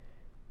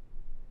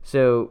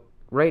So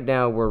right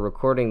now we're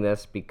recording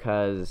this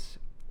because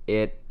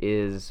it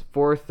is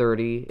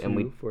 4:30 and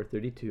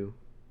 4:32.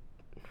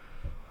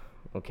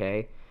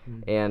 Okay.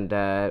 And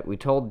we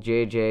told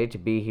JJ to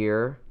be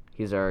here.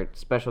 He's our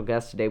special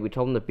guest today. We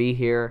told him to be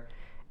here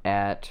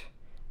at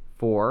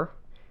 4,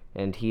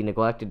 and he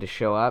neglected to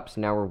show up, so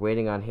now we're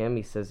waiting on him.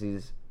 He says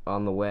he's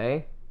on the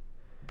way.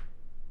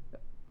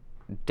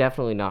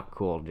 Definitely not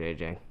cool,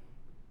 JJ.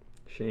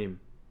 Shame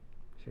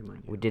on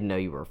you. We didn't know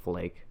you were a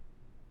flake.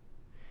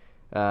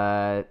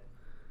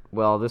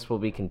 Well, this will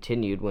be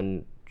continued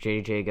when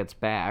JJ gets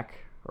back,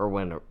 or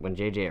when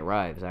JJ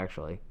arrives,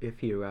 actually. If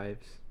he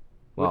arrives.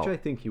 Well, which I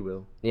think he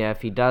will. Yeah,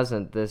 if he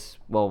doesn't,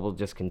 we'll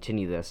just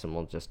continue this and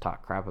we'll just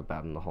talk crap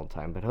about him the whole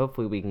time. But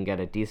hopefully we can get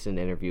a decent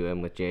interview in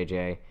with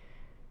JJ.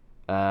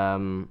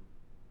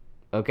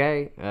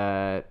 Okay,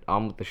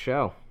 on with the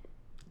show.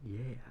 Yeah.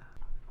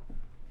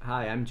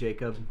 Hi, I'm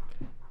Jacob.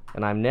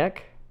 And I'm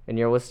Nick, and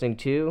you're listening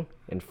to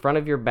In Front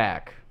of Your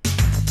Back.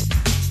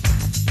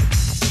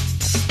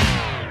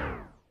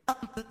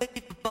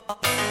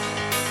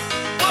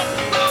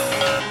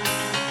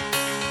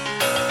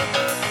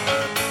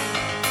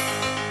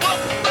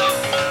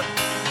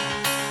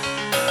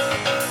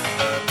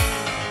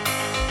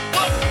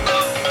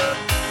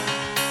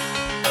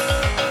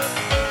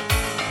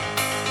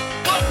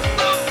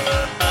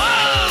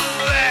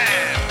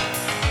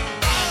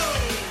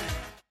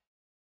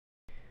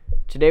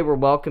 Today we're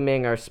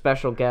welcoming our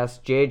special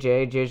guest,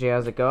 JJ. JJ,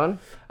 how's it going?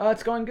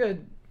 It's going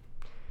good.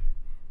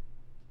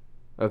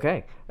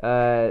 Okay.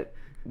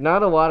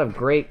 Not a lot of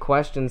great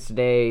questions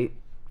today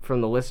from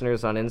the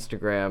listeners on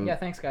Instagram. Yeah,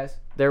 thanks, guys.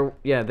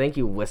 Thank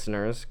you,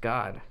 listeners.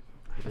 God.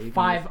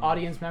 5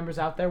 audience members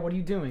out there. What are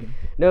you doing?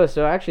 No,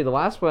 so actually the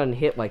last one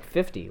hit like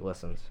 50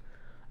 listens.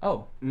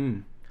 Oh.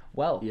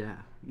 Well. Yeah.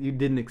 You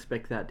didn't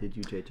expect that, did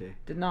you, JJ?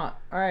 Did not.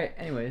 All right.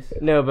 Anyways.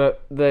 No,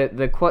 but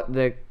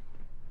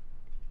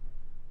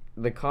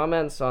the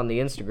comments on the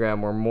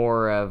Instagram were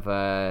more of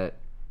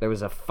there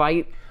was a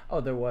fight. Oh,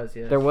 there was,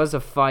 yes. There was a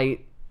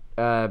fight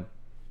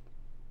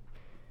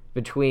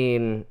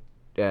between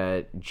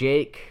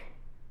Jake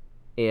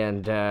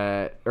and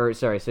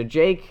so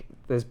Jake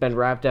has been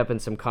wrapped up in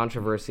some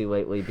controversy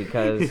lately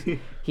because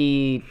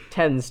he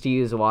tends to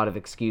use a lot of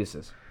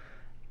excuses.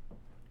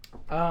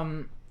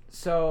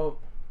 So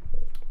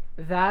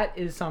that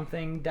is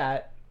something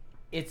that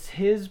it's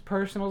his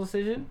personal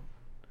decision.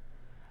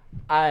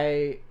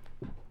 Although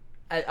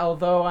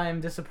I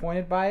am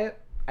disappointed by it,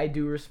 I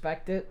do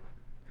respect it.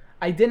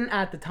 I didn't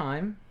at the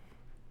time.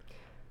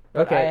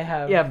 But Okay. I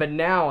have... Yeah, but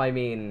now, I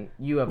mean,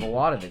 you have a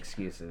lot of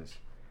excuses.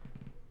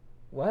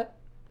 What?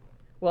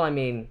 Well, I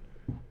mean,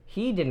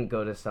 he didn't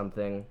go to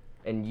something,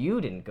 and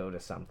you didn't go to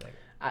something.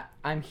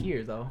 I'm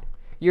here, though.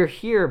 You're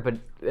here, but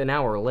an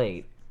hour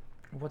late.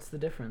 What's the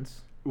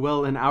difference?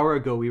 Well, an hour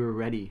ago we were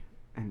ready,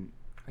 and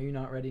Are you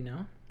not ready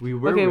now? we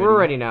were Okay, ready. we're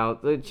ready now.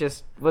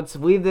 Let's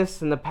leave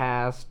this in the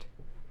past.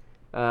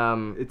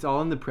 It's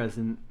all in the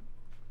present.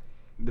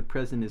 The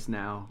present is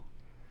now.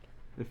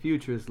 The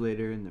future is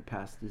later, and the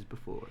past is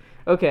before.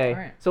 Okay, All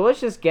right. so let's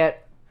just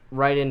get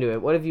right into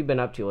it. What have you been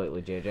up to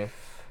lately, JJ?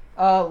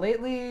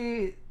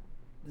 Lately,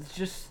 it's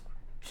just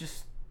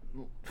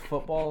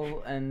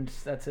football, and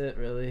that's it,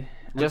 really.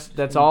 That's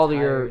been all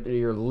tired.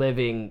 your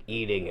living,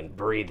 eating, and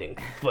breathing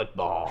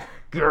football.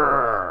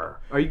 Grrr.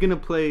 Are you gonna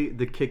play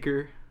the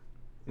kicker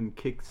and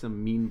kick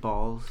some mean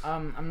balls?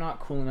 I'm not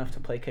cool enough to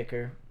play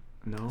kicker,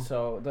 No.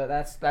 so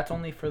that's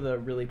only for the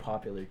really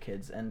popular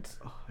kids, and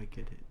Oh, I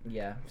get it.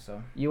 yeah,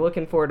 so You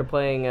looking forward to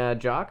playing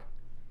Jock?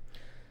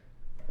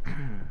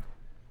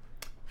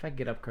 if I could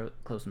get up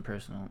close and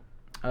personal,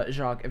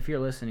 Jacques, if you're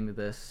listening to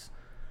this,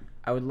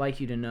 I would like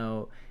you to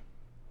know.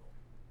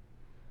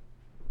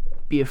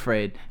 Be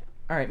afraid.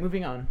 All right,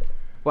 moving on.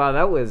 Wow,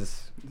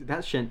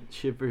 That sent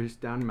shivers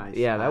down my spine.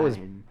 Yeah, that was-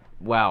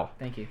 wow.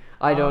 Thank you.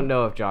 I don't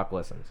know if Jock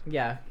listens.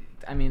 Yeah,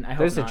 I mean, I hope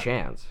There's not. a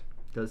chance.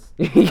 Does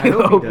You I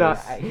hope hope he not.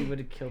 does. He would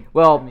have killed.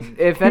 Well, I mean, if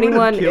He would've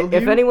anyone killed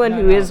if you? anyone No,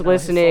 who no, is no, his soul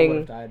listening,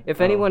 would've died.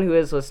 if anyone who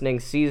is listening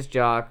sees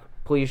Jock,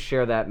 please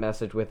share that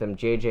message with him.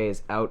 JJ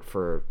is out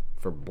for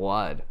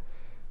blood.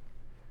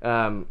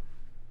 So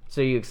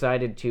you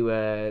excited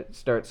to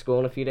start school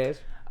in a few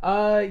days?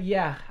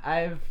 Yeah,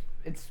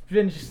 it's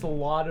been just a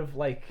lot of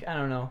I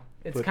don't know.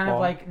 It's kind of Football?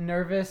 like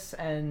nervous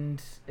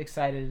and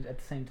excited at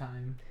the same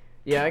time.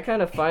 Yeah, I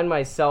kind of find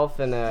myself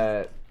in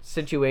a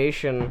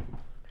situation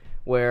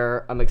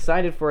where I'm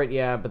excited for it,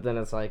 yeah, but then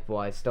it's like, well,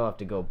 I still have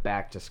to go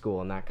back to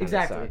school, and that kind of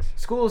Exactly. sucks.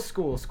 School is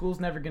school. School's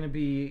never gonna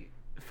be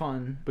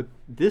fun. But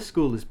this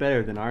school is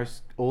better than our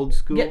old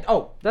school. Yeah.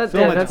 Oh, That's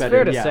So much that's better,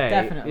 fair to yeah. say.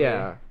 Definitely.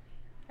 Yeah.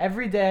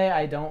 every day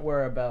I don't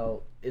worry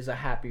about is a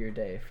happier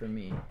day for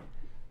me.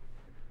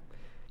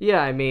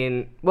 Yeah, I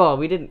mean, well,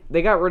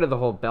 they got rid of the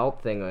whole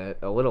belt thing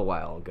a little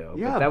while ago.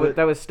 Yeah, but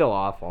that was still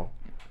awful.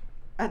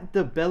 At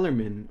the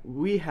Bellarmine,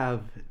 we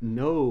have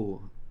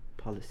no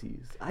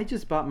policies. I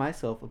just bought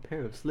myself a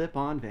pair of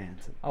slip-on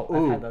Vans. Oh,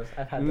 Ooh. I've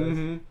had those.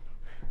 Mhm.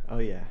 Oh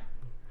yeah.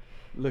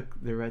 Look,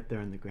 they're right there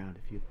on the ground.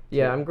 If you.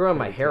 Yeah, I'm growing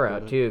my take hair a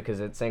out look. too, because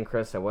at St.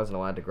 Chris I wasn't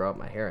allowed to grow out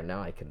my hair, and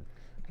now I can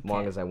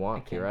long as I I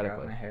want, can't grow out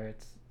theoretically. my hair.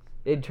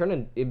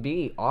 It'd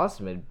be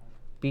awesome. It'd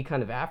be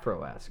kind of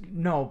Afro-esque.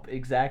 No,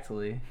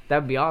 exactly.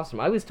 That'd be awesome.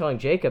 I was telling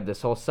Jacob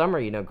this whole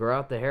summer, grow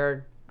out the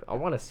hair. I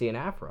want to see an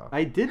Afro.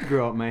 I did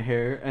grow out my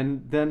hair,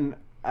 and then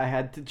I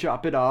had to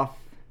chop it off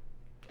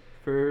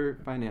for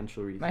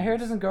financial reasons. My hair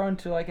doesn't grow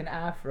into like an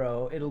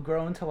afro. It'll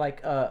grow into like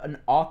an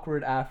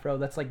awkward afro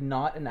that's like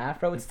not an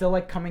afro. It's still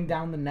like coming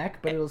down the neck,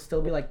 but it'll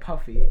still be like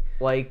puffy.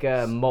 Like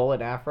a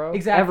mullet Afro?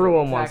 Exactly.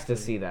 Everyone wants to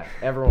see that.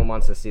 Everyone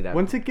wants to see that.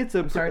 Once it gets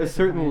a sorry to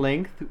certain disappoint.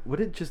 length,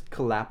 would it just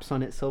collapse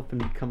on itself and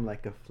become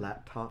like a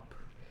flat top?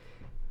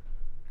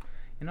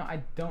 I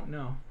don't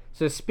know.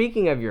 So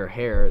speaking of your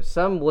hair,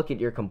 some look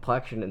at your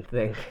complexion and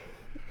think,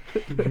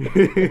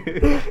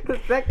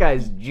 that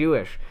guy's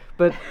Jewish.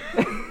 But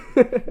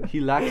He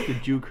lacks the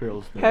Jew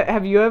curls, though.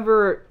 have you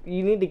ever?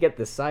 You need to get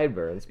the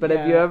sideburns. But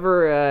have you Yeah.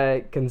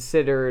 ever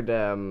considered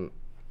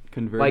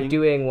Converting? like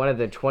doing one of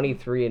the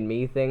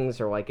 23andMe things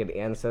or like at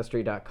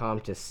Ancestry.com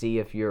to see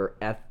if you're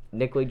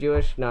ethnically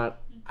Jewish? Not.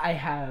 I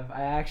have.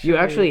 I actually. You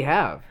actually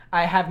have.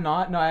 I have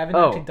not. No, I haven't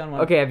Oh, actually done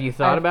one. okay. Have you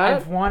thought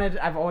about it?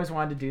 I've always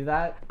wanted to do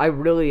that. I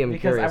really am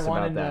Because I curious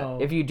wanna about that. know,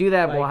 If you do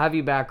that, we'll like- have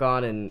you back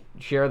on and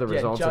share the Yeah,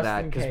 results of just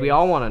that in because we case.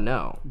 all want to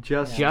know.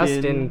 Just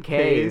in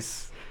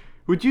case.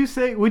 Would you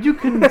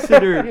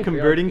consider That'd be a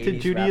converting great to 80s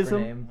rapper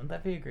Judaism? name. Wouldn't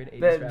that be a great 80s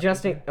The, rapper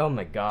just in, name? oh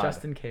my god.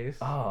 Just in case.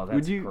 Oh, that's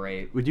Would you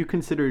great. Would you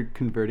consider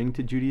converting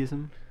to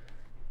Judaism?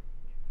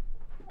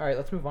 All right,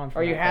 let's move on.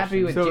 From Are you that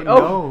happy with? So,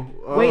 Oh,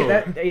 no. wait. Oh.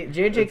 That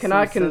JJ That's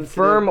cannot so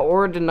confirm sensitive.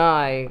 or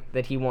deny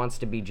that he wants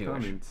to be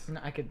Jewish. Comments. No,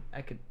 I could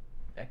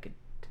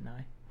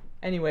deny.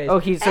 Anyways. Oh,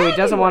 he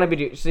doesn't want to be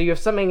Jewish. So you have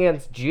something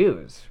against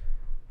Jews?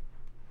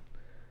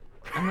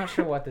 I'm not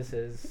sure what this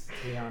is,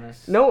 to be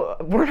honest. No,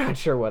 we're not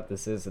sure what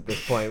this is at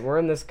this point. We're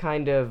in this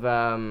kind of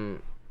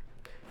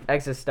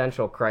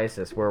existential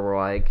crisis where we're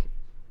like,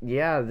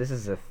 yeah, this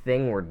is a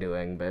thing we're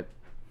doing, but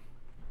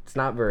it's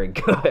not very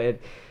good.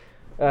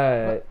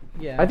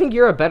 Yeah. I think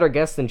you're a better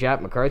guest than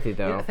Jack McCarthy,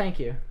 though. Yeah, thank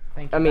you.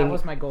 Thank you. I mean- that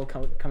was my goal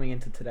coming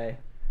into today.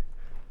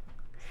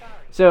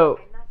 So,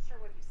 I'm not sure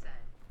what you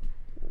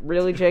said.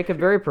 really, Jacob,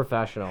 very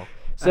professional.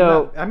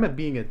 So, I'm not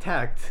being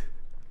attacked.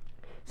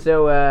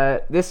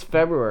 This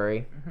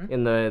February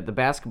in the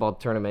basketball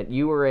tournament,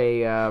 you were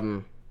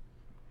a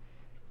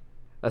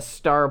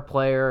star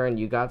player and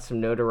you got some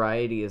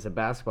notoriety as a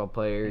basketball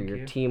player. Thank Your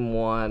you. team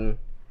won.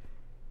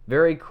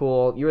 Very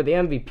cool. You were the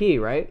MVP,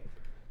 right?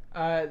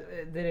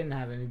 They didn't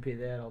have MVP.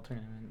 They had all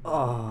tournament.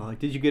 Oh,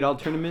 did you get all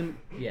tournament?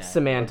 Yeah.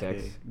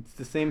 Semantics. Okay. It's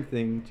the same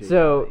thing. Jake.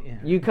 So Yeah.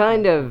 you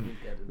kind of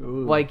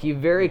Ooh. like you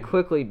very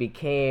quickly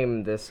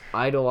became this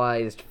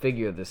idolized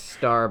figure, this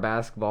star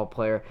basketball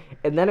player,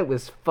 and then it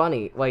was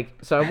funny. Like,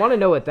 so I want to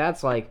know what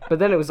that's like. But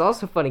then it was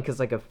also funny because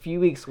like a few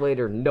weeks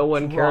later, no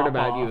one cared Drop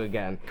about you off.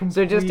 again.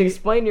 So just Complete-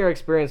 explain your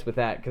experience with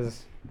that,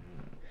 because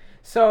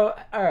So,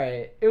 all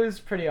right, it was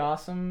pretty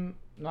awesome.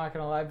 Not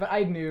gonna lie, but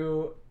I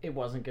knew it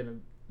wasn't gonna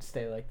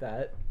stay like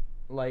that.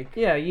 Like,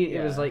 yeah,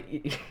 it was Yeah.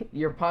 like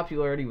your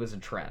popularity was a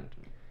trend.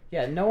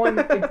 yeah, no one.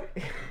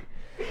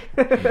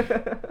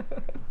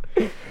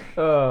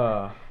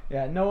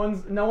 Yeah, no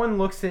one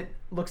looks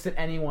at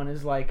anyone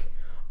as like,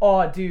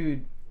 oh,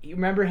 dude, you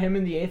remember him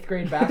in the 8th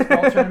grade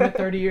basketball tournament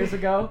 30 years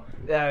ago?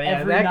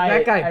 Every that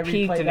night guy I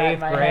peaked replay in that 8th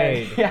my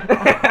grade. head.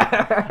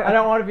 Yeah. I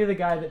don't want to be the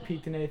guy that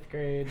peaked in 8th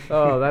grade.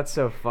 Oh, that's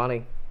so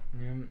funny.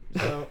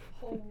 So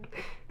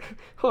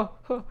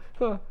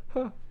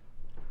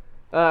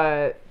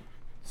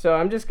So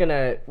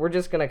we're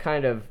just gonna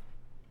kind of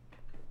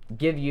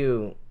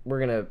we're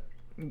gonna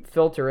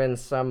filter in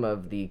some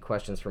of the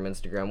questions from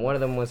Instagram. One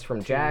of them was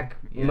from Jack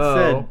It Mo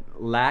said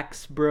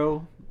lax,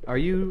 bro. Are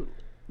you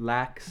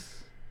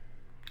lax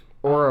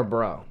or a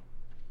bro.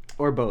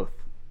 or both?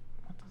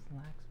 what does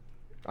lax?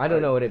 I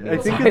don't know what it I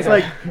means. think it's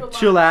like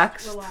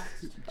chillaxed.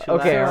 Relaxed.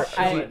 Okay,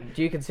 Chillaxed.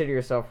 do you consider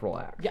yourself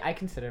relaxed? Yeah, I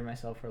consider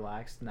myself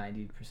relaxed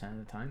 90% of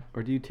the time.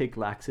 Or do you take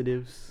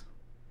laxatives?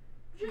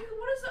 Jacob,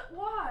 what is that?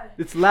 Why?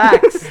 It's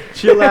lax, I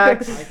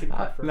chillax, can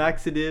prefer.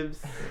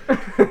 laxatives.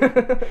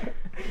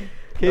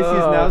 Casey's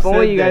now if said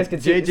only you guys that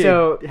could see- JJ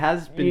so,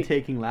 has been you-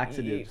 taking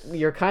laxatives.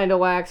 You're kind of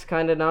lax,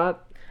 kind of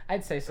not.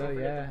 I'd say so,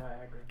 yeah.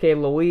 Okay,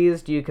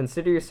 Louise, do you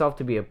consider yourself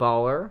to be a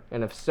baller?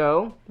 And if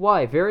so,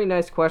 why? Very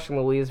nice question,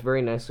 Louise.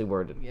 Very nicely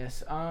worded.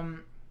 Yes,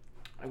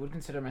 I would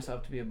consider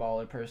myself to be a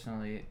baller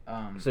personally.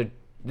 So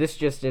this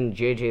just in,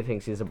 JJ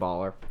thinks he's a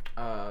baller.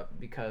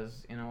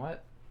 Because you know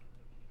what?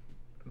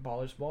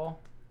 Ballers ball,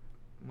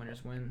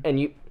 winners win, And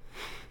you...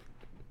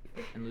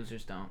 and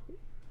losers don't.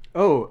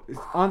 Oh,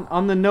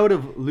 on the note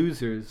of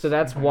losers. So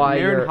that's why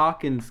Aaron you're...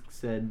 Hawkins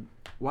said,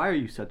 "Why are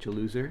you such a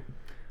loser?"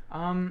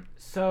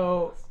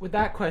 So with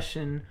that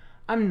question,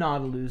 I'm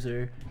not a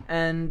loser,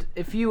 and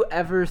if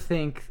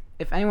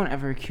anyone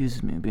ever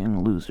accuses me of being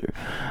a loser,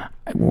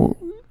 I will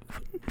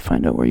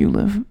find out where you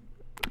live.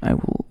 I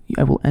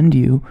will end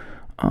you.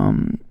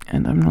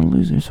 And I'm not a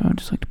loser, so I'd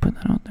just like to put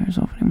that out there.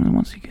 So if anyone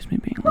wants to accuse me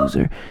of being a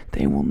loser,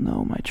 they will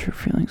know my true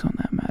feelings on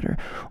that matter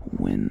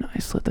when I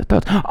slit their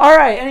throats. All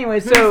right.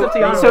 Anyways,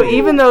 So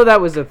even though that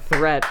was a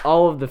threat,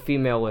 all of the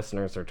female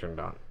listeners are turned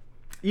on.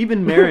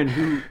 Even Marin,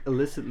 who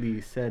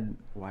illicitly said,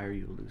 "Why are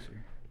you a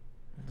loser?"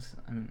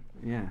 I mean,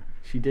 Yeah,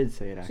 she did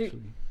say it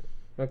actually.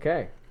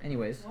 Okay.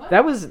 anyways. What?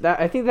 That was that.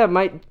 I think that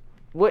might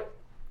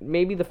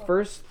maybe the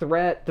first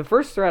threat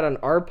on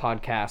our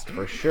podcast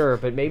for sure,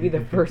 but maybe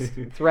the first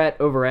threat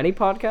over any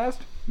podcast.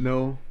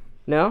 No.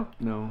 No.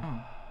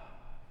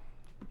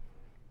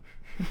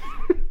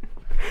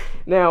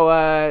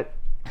 Now,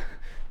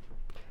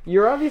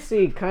 you're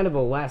obviously kind of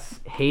a less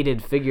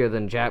hated figure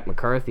than Jack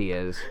McCarthy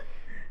is.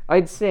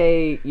 I'd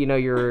say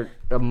you're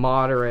a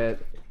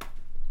moderate.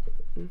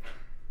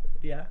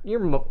 Yeah.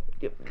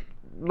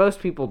 Most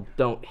people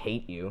don't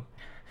hate you.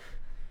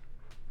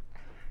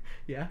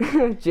 Yeah.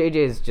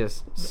 JJ's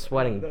just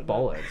sweating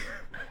bullets.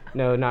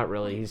 No, not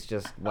really. He's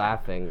just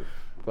laughing.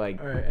 Like.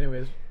 All right.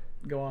 Anyways,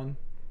 go on.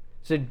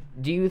 So,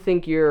 do you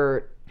think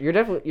you're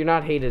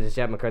not hated as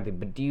Jack McCarthy,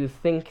 but do you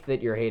think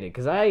that you're hated?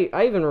 Because I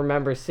even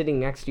remember sitting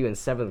next to you in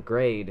 7th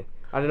grade.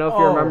 I don't know if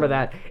you remember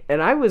that,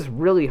 and I was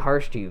really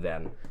harsh to you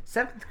then.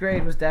 7th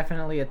grade was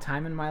definitely a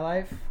time in my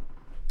life.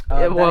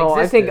 Well,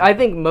 that existed. I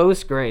think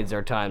most grades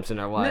are times in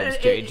our lives,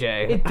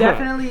 JJ. It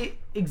definitely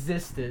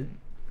existed.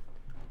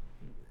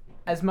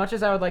 As much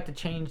as I would like to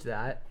change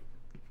that,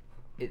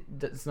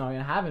 it's not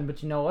gonna happen.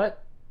 But you know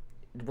what?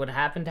 What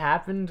happened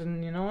happened,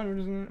 and you know what?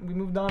 We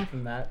moved on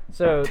from that.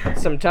 So,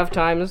 some tough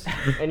times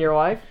in your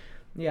life?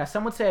 Yeah,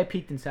 some would say I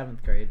peaked in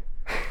 7th grade,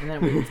 and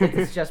then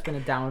it's just been a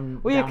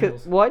downhill.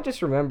 Well, I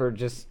just remember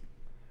just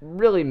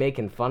really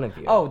making fun of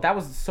you. Oh, that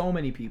was so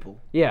many people.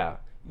 Yeah.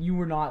 You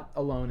were not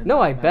alone.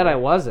 No, I bet I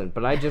wasn't,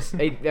 but I just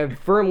I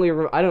firmly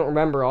I don't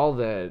remember all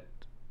the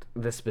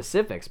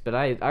specifics, but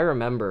I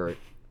remember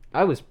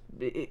I was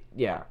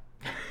yeah.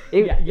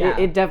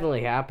 It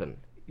definitely happened.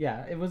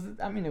 Yeah, it was.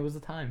 I mean, it was a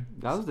time.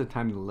 That was the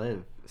time to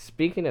live.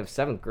 Speaking of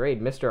 7th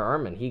grade, Mr.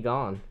 Armin, he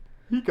gone.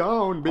 He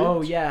gone, bitch.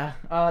 Oh yeah,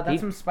 that's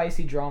some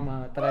spicy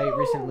drama that I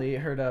recently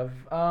heard of.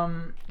 You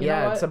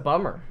know what? It's a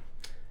bummer.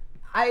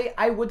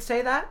 I would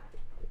say that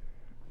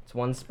It's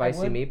one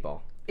spicy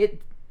meatball.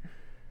 it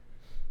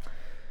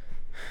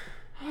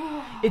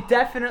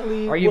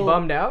definitely. Are you will-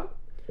 bummed out?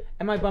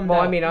 Am I bummed Well,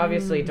 out? I mean,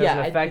 obviously it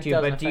doesn't affect you,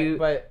 doesn't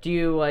but affect- do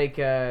you like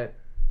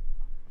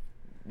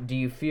do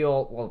you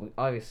feel, well,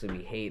 obviously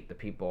we hate the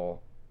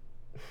people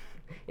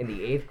in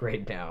the 8th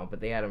grade now, but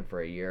they had them for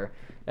a year.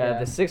 Yeah.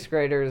 The 6th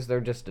graders, they're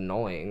just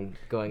annoying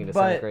going into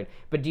But- 7th grade.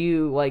 But do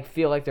you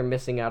feel like they're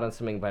missing out on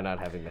something by not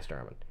having Mr.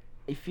 Armin?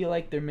 I feel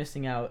like they're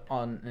missing out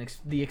on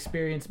the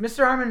experience.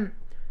 Mr. Armin,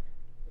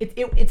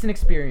 it's an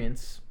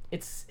experience.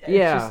 It's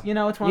just,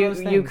 it's one of those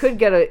things. You could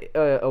get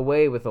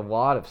away with a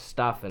lot of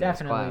stuff in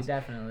this class.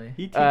 Definitely.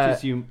 He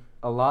teaches you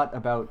a lot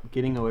about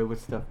getting away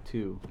with stuff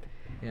too.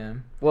 Yeah.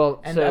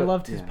 Well, And so, I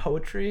loved his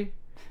poetry.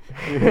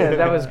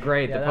 that was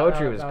great. Yeah, the that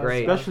poetry was was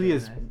great. Especially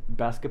his nice.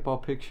 basketball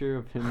picture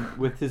of him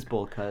with his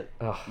bowl cut.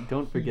 Ugh.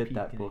 Don't forget He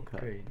that peaked bowl in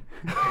cut.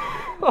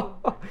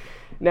 8th grade.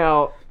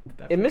 Now,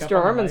 That in pick Mr. up on the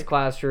Armin's mic.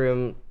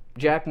 classroom,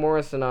 Jack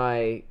Morris and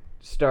I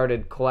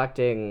started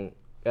collecting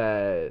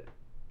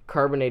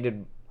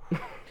carbonated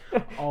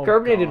Oh,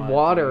 carbonated God,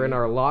 water dude. in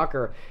our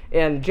locker.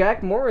 And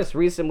Jack Morris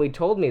recently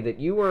told me that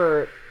you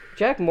were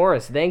Jack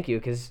Morris. Thank you,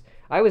 because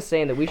I was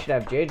saying that we should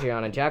have JJ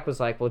on, and Jack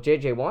was like, "Well,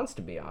 JJ wants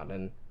to be on,"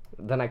 and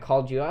then I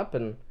called you up,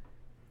 and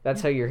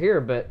that's how you're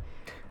here. But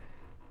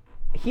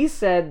you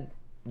said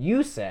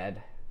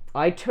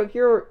I took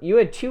you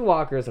had 2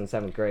 lockers in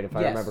 7th grade, if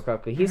I Yes. remember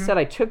correctly. He said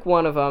I took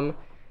one of them.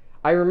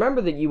 I remember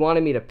that you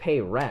wanted me to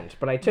pay rent,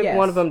 but I took Yes.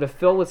 one of them to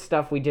fill with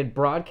stuff. We did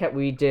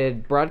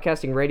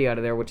broadcasting radio out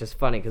of there, which is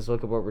funny because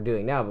look at what we're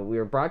doing now. But we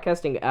were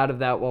broadcasting out of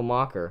that one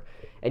locker,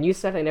 and you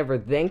said I never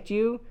thanked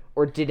you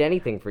or did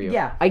anything for you.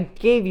 Yeah. I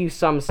gave you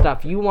some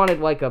stuff. You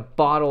wanted like a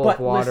bottle of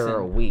water listen,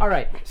 a week. All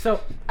right.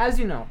 So as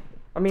you know,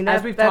 I mean,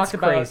 as we've that's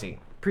talked crazy.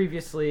 about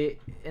previously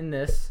in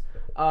this,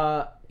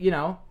 I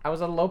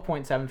was at a low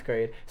point 7th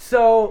grade.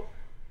 So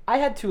I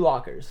had 2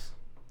 lockers.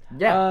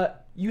 Yeah.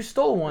 You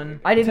stole one.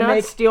 I did to not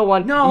make- steal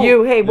one. No.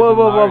 You, hey, whoa,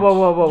 whoa, whoa, whoa,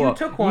 whoa, whoa, whoa. You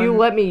took one. You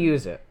let me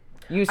use it.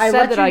 You I said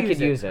let that you I use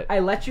could it. use it. I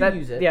let you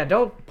use it. Yeah,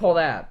 don't pull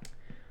that.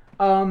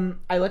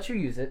 I let you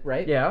use it,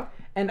 right? Yeah.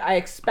 And I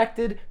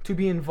expected to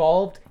be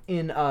involved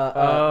in the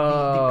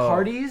Oh.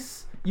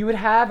 parties you would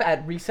have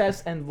at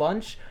recess and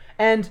lunch.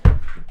 And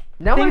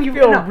Now I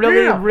feel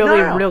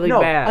really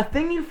no, bad. A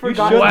thing you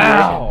forgot. should to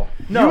Wow.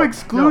 mention. No, You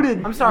excluded.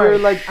 no, I'm sorry.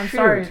 I'm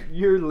sorry.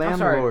 Your I'm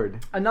sorry. landlord.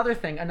 Another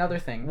thing.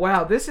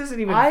 Wow, this isn't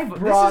even.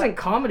 This isn't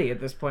comedy at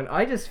this point.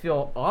 I just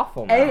feel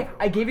awful now.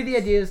 I gave you the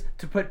ideas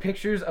to put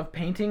pictures of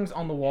paintings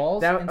on the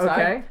walls inside.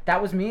 Okay. That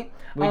was me.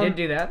 We did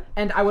do that.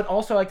 And I would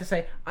also like to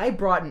say I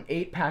brought an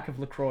 8-pack of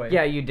LaCroix.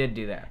 Yeah, you did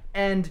do that.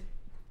 And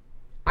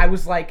I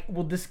was like,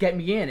 "Will this get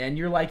me in?" And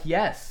you're like,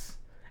 "Yes."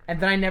 And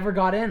then I never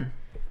got in.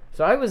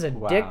 So I was a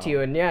dick Wow. to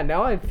you, and yeah,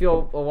 now I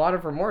feel a lot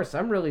of remorse.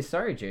 I'm really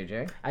sorry,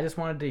 JJ. I just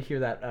wanted to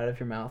hear that out of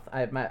your mouth.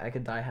 I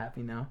could die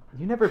happy now.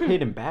 You never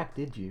paid him back,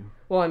 did you?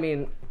 Well, I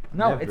mean,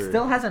 No, it Never.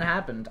 still hasn't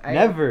happened.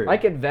 Never. I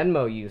could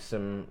Venmo you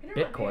some You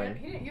didn't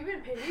Bitcoin. You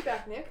didn't pay me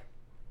back, Nick.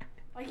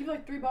 I give you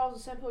like 3 bottles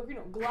of San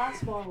Pellegrino,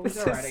 glass bottles. This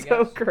alright, I is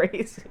so guess.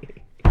 crazy.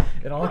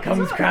 It all It's comes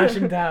not-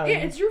 crashing down. Yeah,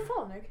 it's your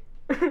fault, Nick.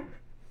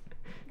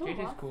 Don't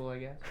JJ's laugh. cool, I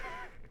guess.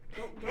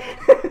 Don't.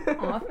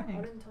 Aw, I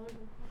thanks. didn't tell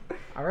you.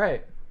 All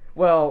right.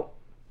 Well,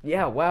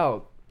 yeah,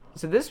 wow.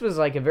 So this was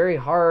like a very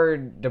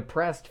hard,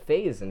 depressed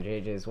phase in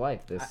JJ's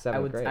life, this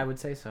seventh grade. I would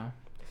say so.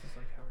 This is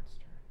like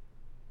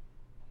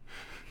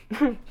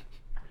Howard Stern.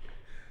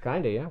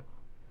 Kinda, yeah.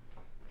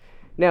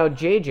 Now,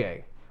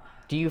 JJ,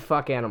 do you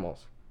fuck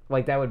animals?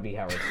 Like, that would be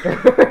Howard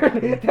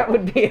Stern. That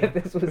would be if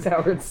this was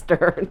Howard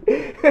Stern.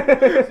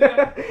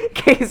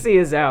 Casey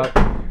is out.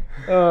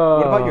 Oh.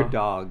 What about your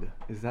dog?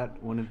 Is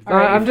that one of the... All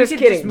right, I'm if we just could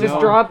kidding. just Just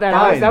move drop on. that.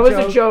 Fine. That was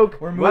a joke.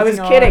 We're I was moving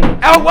on. kidding.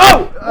 Oh,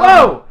 whoa!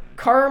 Whoa!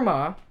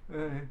 Karma.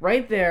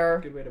 Right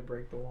there. Good way to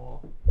break the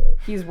wall.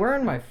 He's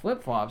wearing my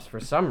flip-flops for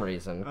some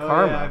reason. Oh,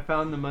 Karma. yeah, I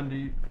found them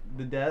under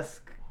the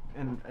desk,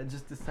 and I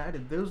just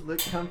decided those look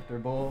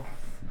comfortable.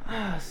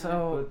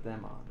 So Put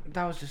them on.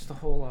 that was just a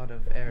whole lot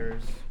of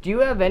errors. Do you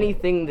have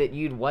anything that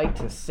you'd like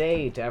to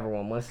say to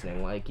everyone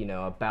listening, like, you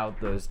know, about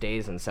those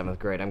days in 7th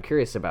grade? I'm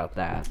curious about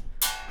that.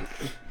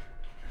 It's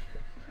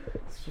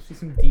supposed to be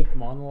some deep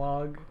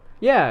monologue.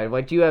 Yeah,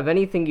 like, do you have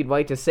anything you'd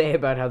like to say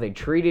about how they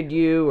treated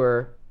you,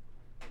 or...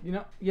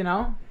 You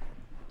know,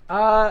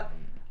 I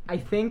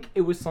think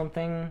it was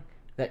something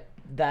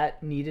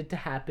that needed to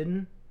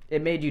happen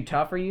It made you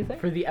tougher, you think?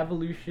 for the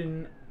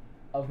evolution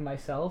of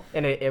myself.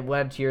 And it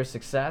led to your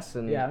success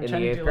in, Yeah, I'm in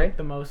trying the to 8th do grade? like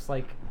the most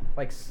like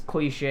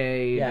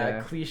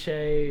Cliche.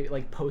 cliche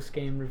like post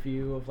game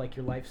review of like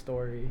your life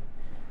story.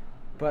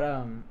 But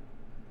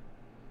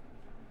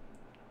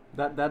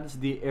That's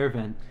the air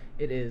vent.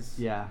 it is.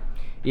 Yeah.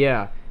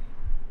 Yeah.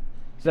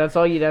 So that's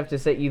all you'd have to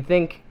say. You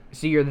think...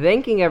 So you're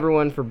thanking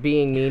everyone for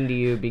being mean to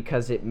you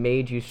because it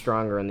made you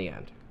stronger in the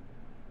end.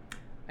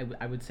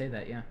 I would say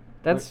that, yeah.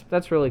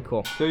 That's really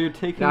cool. So you're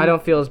taking... Now I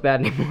don't feel as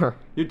bad anymore.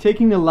 You're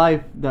taking to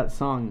life that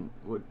song,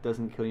 What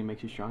Doesn't Kill You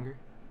Makes You Stronger?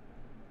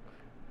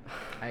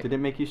 Did it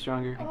make you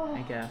stronger?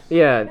 I guess.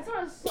 Yeah. It's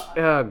not a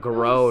song.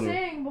 Groan. It was a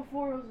saying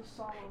before it was a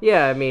song.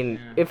 Yeah, I mean,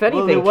 Yeah. if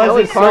anything, it was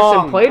Kelly a Clarkson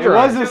song.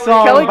 plagiarized. It was a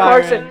song, Kelly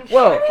Byron. Clarkson.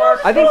 Whoa,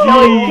 I think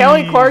Jeez.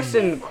 Kelly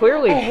Clarkson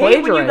clearly I hate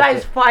plagiarized when you guys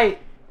it. fight.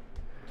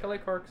 Kelly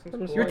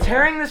Clarkson's cool. You're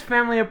tearing this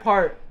family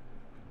apart.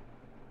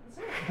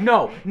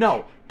 No,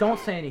 don't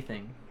say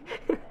anything.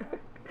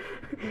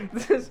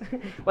 This is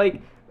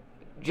like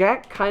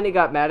Jack kind of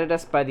got mad at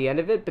us by the end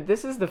of it, but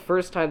this is the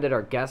first time that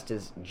our guest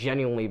has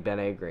genuinely been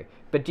angry.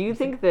 But do you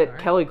think that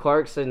Alright. Kelly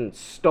Clarkson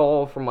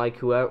stole from like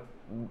whoever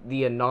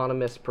the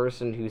anonymous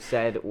person who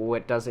said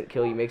 "What doesn't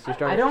kill you makes you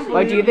stronger"? I don't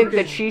Like, do you believe think you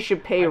that could- she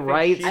should pay I think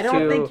rights she- I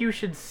don't to? think you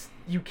should.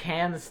 You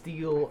can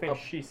steal I think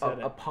she said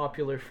a it.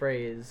 popular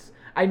phrase.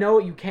 I know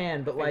you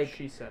can, but I think like.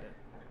 she said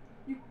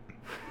it.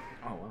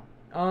 Oh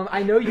well.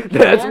 I know you can.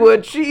 That's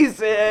what she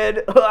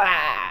said.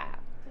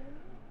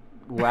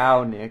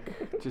 Wow,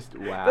 Nick. Just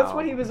wow. That's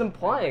what he was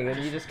implying,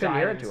 and you just couldn't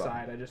hear Died it to him.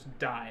 inside. I just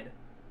died.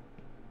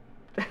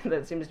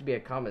 That seems to be a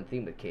common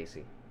theme with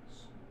Casey.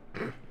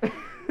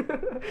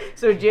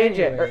 So JJ,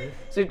 Anyways.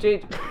 so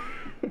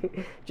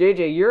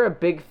JJ, you're a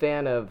big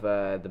fan of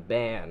the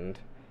band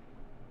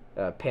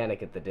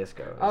Panic at the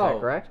Disco. Is that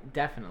correct?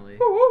 Definitely.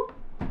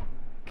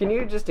 Can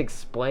you just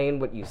explain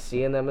what you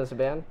see in them as a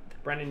band?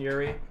 Brendan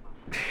Urie.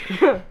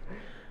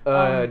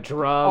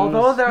 Drums.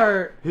 Although there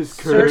are His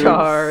certain- curves.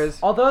 guitars.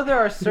 Although there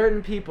are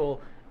certain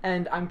people,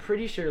 and I'm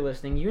pretty sure you're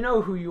listening, you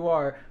know who you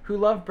are, who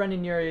love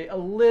Brendan Urie a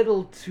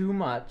little too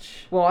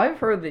much. Well, I've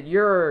heard that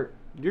you're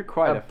You're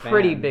quite a a fan.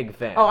 pretty big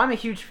fan. Oh, I'm a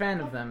huge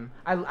fan of them.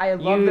 I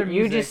love their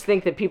you music. just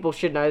think that people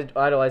shouldn't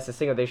idolize the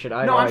singer; they should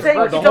idolize No, I'm saying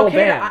the it's whole okay.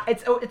 band.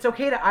 It's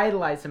okay to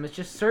idolize him. It's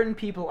just certain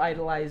people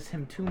idolize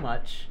him too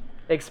much.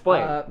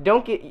 Explain.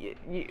 Don't get.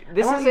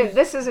 This I won't isn't. use-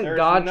 This isn't There's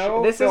gotcha.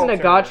 no This isn't a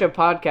filter. gotcha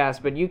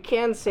podcast, but you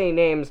can say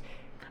names. not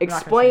gonna say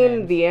Explain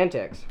names. the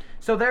antics.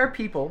 So there are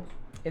people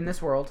in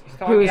this world. Whose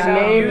Talking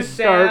about names you,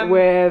 start Sam.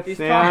 with He's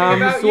Sam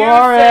talking about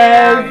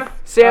Suarez. You, Sam.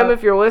 Sam.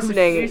 If you're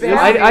listening, who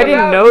I spam didn't me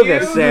know about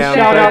this, you, Sam.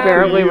 shout but out to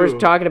apparently, you. we're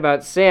talking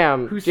about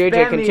Sam. Who JJ,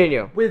 spam me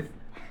continue. with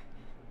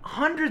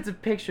hundreds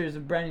of pictures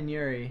of Brendan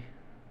Urie.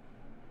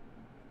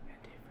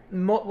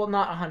 Well,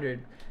 not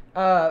 100.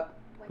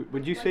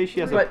 Would you say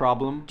she has a But-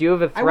 problem? Do you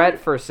have a I threat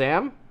wouldn't- for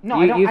Sam? No,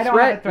 you, I don't- You I don't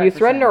have a threat You for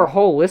threatened Sam. our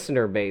whole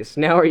listener base.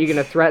 Now are you going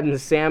to threaten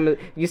Sam?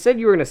 You said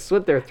you were going to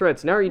slit their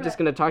throats. Now are you just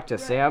going to talk to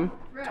Sam?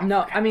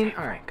 No, I mean,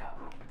 all right.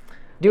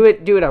 Do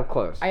it up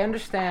close. I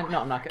understand.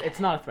 No, I'm not.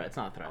 It's not a threat. It's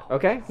not a threat.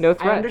 Okay, no I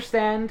threat.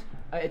 understand.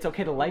 It's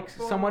okay to like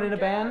someone in a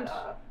band,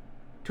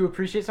 to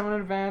appreciate someone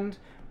in a band.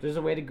 There's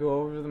a way to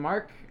go over the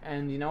mark,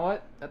 and you know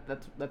what?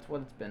 That's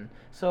what it's been.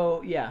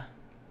 So yeah.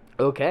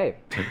 Okay.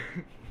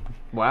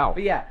 Wow.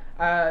 But yeah,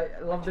 I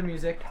love their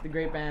music, the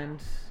great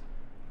band.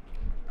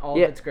 All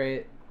Yeah. of it's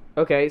great.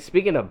 Okay,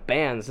 speaking of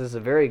bands, this is a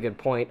very good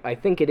point. I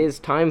think it is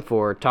time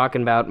for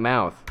Talking About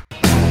Mouth.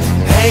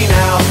 Hey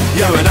now,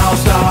 you're an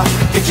all-star.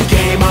 Get your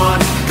game on,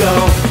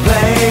 go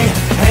play.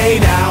 Hey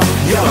now,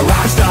 you're a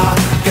rock star.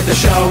 Get the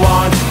show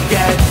on,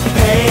 get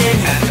paid.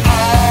 And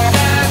all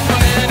that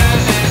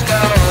glitters is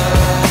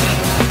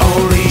gold.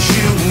 Only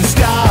shooting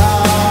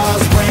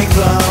stars break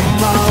the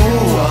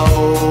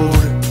mold.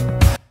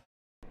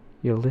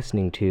 You're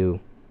listening to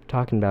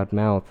Talking About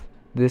Mouth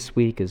This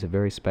week is a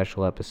very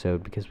special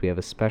episode because we have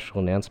a special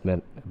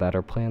announcement about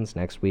our plans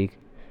next week.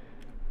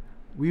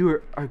 We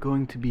are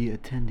going to be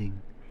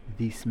attending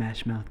the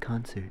Smash Mouth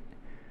concert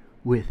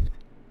with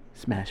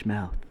Smash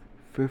Mouth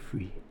for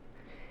free.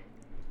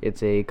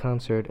 It's a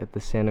concert at the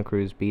Santa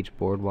Cruz Beach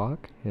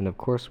Boardwalk, and of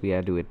course we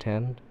had to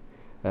attend.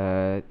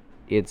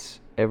 It's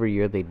every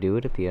year they do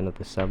it at the end of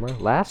the summer.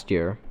 Last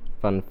year,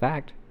 fun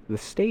fact, the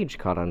stage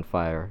caught on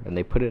fire, and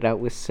they put it out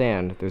with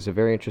sand. There's a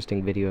very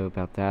interesting video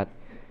about that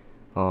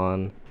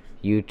on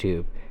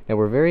YouTube. Now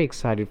we're very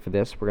excited for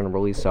this. We're going to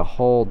release a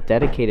whole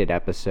dedicated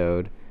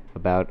episode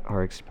about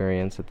our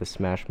experience at the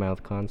Smash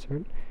Mouth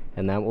concert,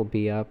 and that will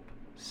be up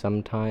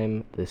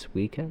sometime this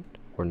weekend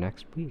or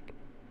next week.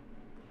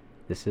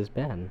 This is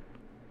Ben.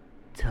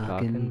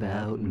 Talking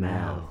about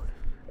mouth.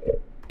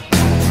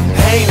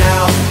 Hey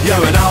now,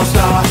 you're an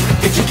all-star.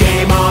 Get your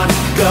game on,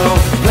 go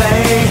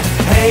play.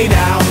 Hey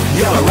now,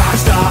 you're a rock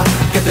star.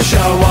 Get the show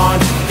on,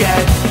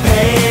 get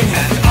paid.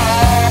 And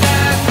all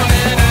that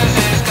glitters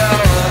is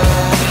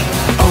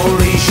gold.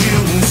 Only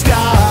shooting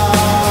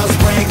stars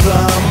break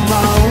the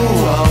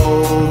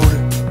mold.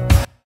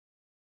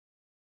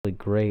 A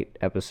great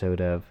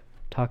episode of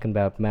Talking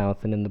About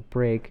Mouth, and in the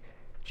break,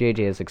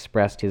 JJ has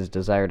expressed his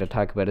desire to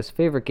talk about his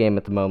favorite game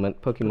at the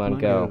moment, Pokemon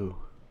Go.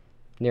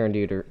 Near and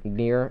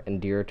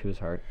dear to his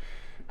heart.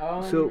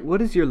 So,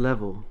 what is your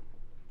level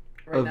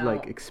Right of now-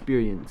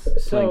 experience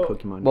So- playing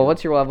Pokemon? Well, Go?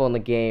 what's your level in the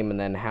game, and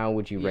then how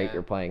would you rate Yeah.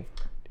 your playing?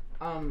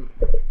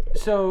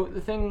 So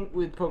the thing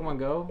with Pokemon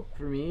Go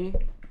for me,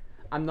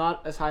 I'm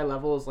not as high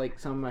level as like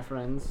some of my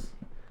friends,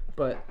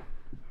 but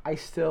I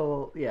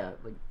still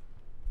like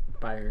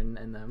Byron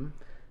and them,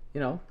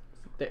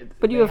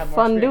 But you have more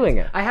fun experience. doing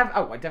it. I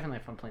definitely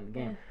have fun playing the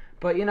game.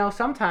 But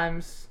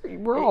sometimes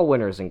We're all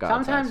winners in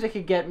God's sometimes eyes. it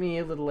could get me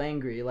a little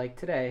angry, like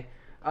today.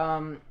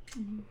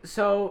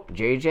 So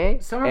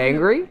JJ? some of you-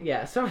 Angry?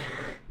 yeah, some.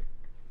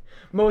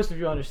 Most of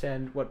you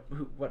understand what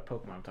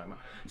Pokemon I'm talking about.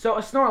 So a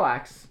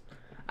Snorlax,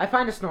 I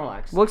find a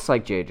Snorlax Looks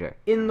like JJ.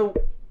 in the.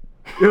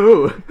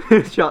 Ooh,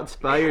 shots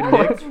fired,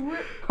 Nick.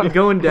 You're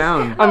going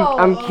down.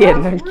 I'm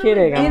kidding. I'm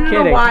kidding. I'm In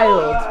kidding. the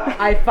wild,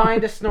 I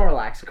find a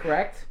Snorlax,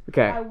 correct?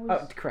 Okay.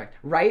 Correct.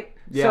 Right?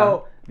 Yeah.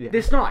 So, Yeah.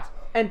 this Snorlax.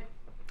 And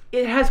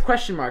it has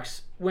question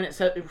marks when it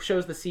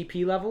shows the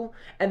CP level,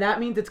 and that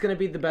means it's going to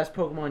be the best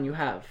Pokemon you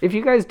have. If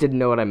you guys didn't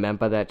know what I meant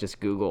by that,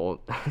 just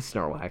Google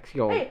Snorlax.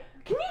 You'll. Hey,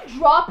 can you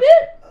drop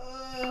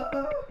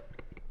it?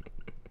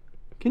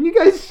 Can you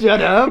guys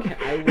shut up?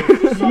 I was,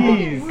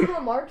 Jeez. Rude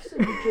remarks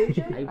and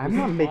JJ? I I'm was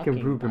not making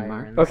talking, rude Byron.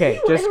 remarks. Okay,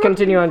 just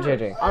continue on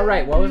JJ.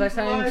 Alright, what was I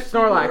saying?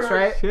 Snorlax,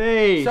 right?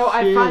 Hey, So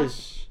I find-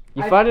 shish.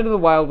 You find it in the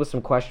wild with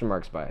some question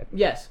marks by it.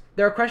 Yes.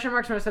 There are question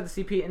marks when I said the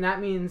CP, and that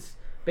means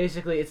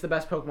basically it's the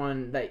best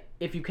Pokemon that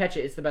if you catch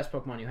it, it's the best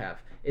Pokemon you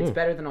have. It's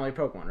better than all your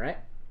Pokemon, right?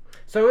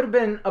 So it would have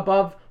been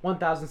above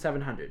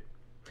 1,700.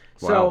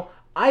 So Wow.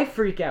 I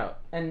freak out,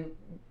 and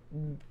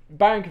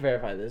Byron can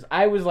verify this.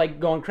 I was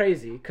going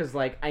crazy because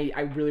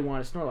I really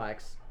wanted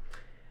Snorlax,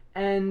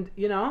 and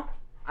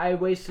I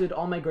wasted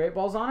all my Great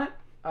Balls on it.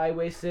 I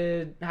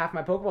wasted half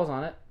my Pokeballs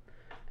on it,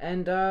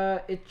 and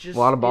it just A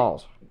lot of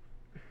balls.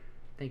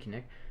 Thank you,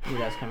 Nick. I knew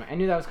that was coming. I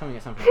knew that was coming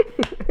at some point.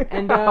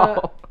 And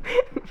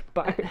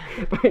But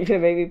you're gonna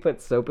make me put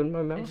soap in my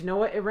and mouth? you know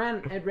what? It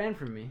ran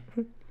from me,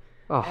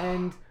 Oh.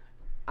 and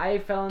I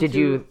fell into. Did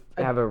you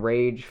have a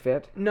rage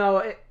fit?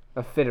 No.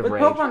 A fit of With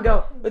rage?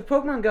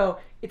 Pokemon Go,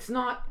 it's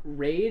not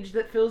rage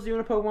that fills you when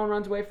a Pokemon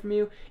runs away from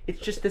you. It's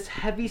just this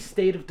heavy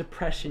state of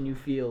depression you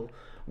feel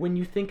when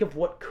you think of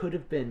what could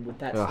have been with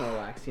that Ugh.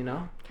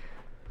 Snorlax.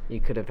 You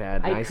could have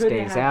had I nice could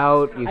days have-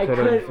 out. You I could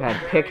could- have had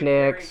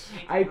picnics.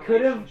 I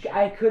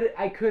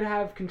could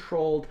have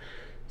controlled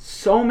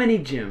so many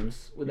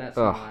gyms with that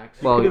Ugh.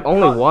 Snorlax. Well, could've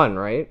only caught- one,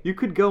 right? You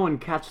could go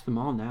and catch them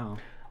all now.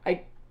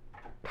 I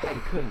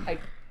couldn't. I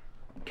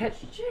catch.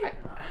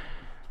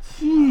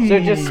 So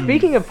just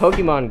speaking of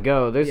Pokemon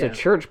Go, there's Yeah. a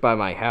church by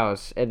my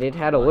house, and it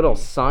had a little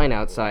sign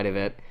outside of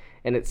it,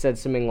 and it said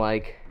something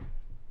like,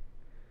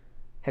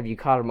 "Have you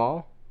caught them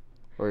all?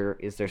 Or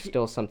is there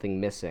still something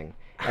missing?"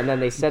 And then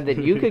they said that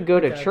you could go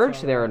to That's church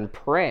all there right. and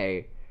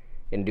pray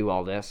and do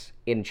all this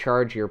and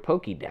charge your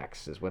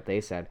Pokédex, is what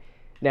they said.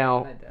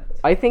 Now,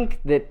 I think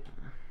that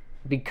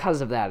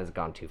because of that, it's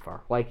gone too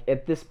far. Like,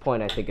 at this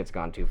point, I think it's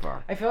gone too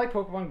far. I feel like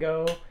Pokemon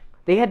Go.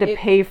 They had to It-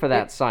 pay for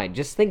that it- sign.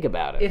 Just think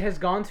about it. It has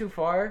gone too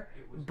far,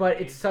 but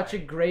it's such a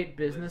great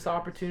business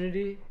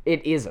opportunity.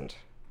 It isn't.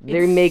 They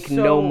It's make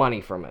no so-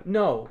 money from it.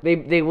 No. They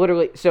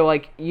literally, so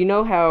like, you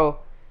know how,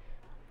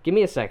 give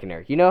me a second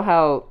here. You know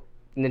how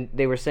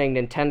they were saying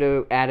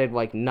Nintendo added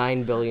like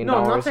 $9 billion No,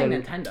 I'm not saying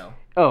in, Nintendo.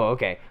 Oh,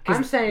 okay. 'Cause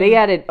I'm saying- they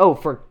added,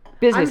 for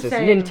businesses.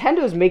 saying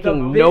Nintendo's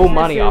making the no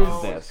money off of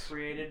businesses- this.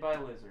 Created by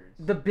lizards.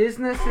 The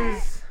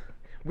businesses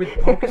with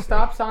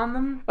Pokestops on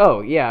them,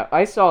 Oh, yeah,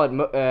 I saw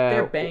it.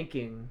 they're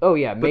banking. Oh,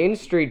 yeah, Main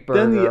Street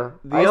then the- Burger.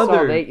 the I saw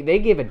other- they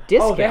gave a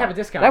discount. Oh, they have a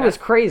discount. That was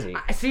crazy.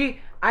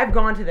 See, I've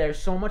gone to there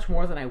so much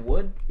more than I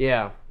would.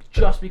 Yeah.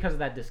 just because of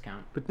that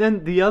discount. But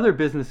then the other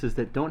businesses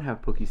that don't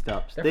have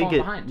Pokestops, They're they falling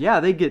get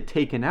behind. they get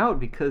taken out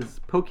because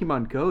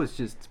Pokemon Go is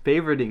just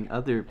favoriting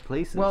other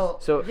places.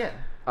 So yeah.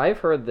 I've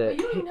heard But that.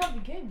 you don't even have the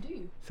game, do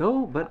you?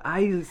 So, but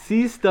I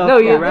see stuff No,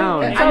 yeah,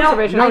 around. it's I know-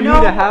 observation. You I don't know-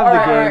 need to have the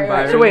alright, game, alright, Byron.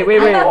 alright. So wait.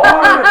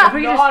 If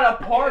we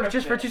Not a part of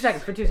just for this. 2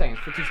 seconds, for 2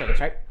 seconds,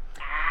 right?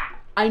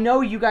 I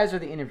know you guys are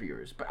the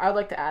interviewers, but I'd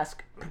like to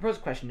propose a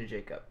question to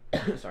Jacob.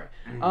 Sorry.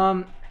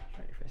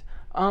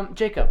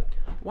 Jacob,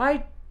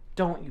 why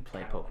don't you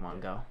play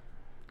Pokemon Go?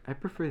 I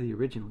prefer the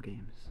original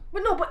games.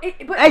 But no, but Hey,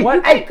 you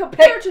can't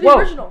compare it to the whoa,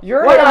 original.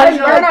 You're What not,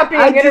 original- you're not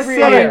being I'm just interviewed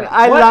saying, here.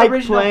 I What like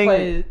original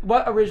playing.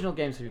 What original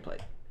games have you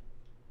played?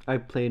 I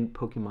played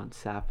Pokemon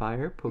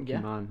Sapphire,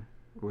 Pokemon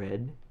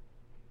Red,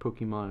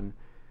 Pokemon.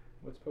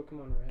 What's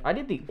Pokemon Red? I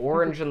did the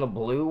orange and the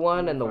blue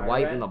one and the Fire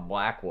white Red? and the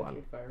black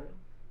one. Fire Red?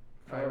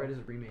 Fire Red is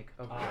a remake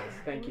of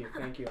Thank you.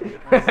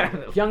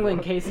 Youngling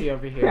Casey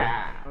over here.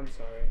 I'm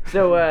sorry.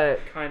 So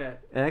Kind of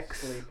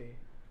X. sleepy.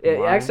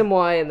 Y. X and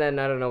Y, and then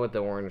I don't know what the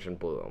orange and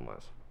blue one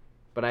was,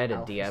 but I had a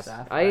Alpha DS.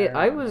 Sapphire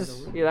I and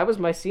was Middle. that was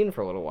my scene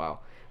for a little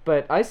while.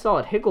 But I saw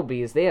at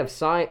Hicklebee's they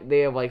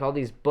have like all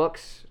these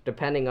books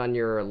depending on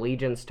your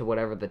allegiance to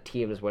whatever the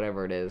team is,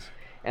 whatever it is,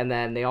 and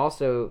then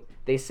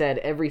they said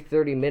every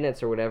 30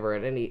 minutes or whatever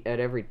at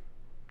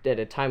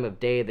a time of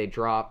day they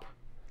drop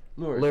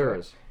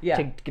lures Yeah.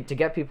 to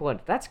get people in.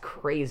 That's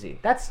crazy.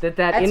 That's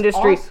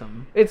industry.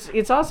 awesome.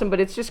 It's awesome, but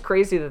it's just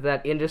crazy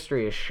that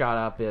industry has shot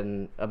up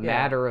in a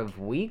matter of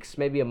weeks,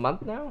 maybe a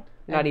month now.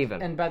 Not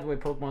even. And by the way,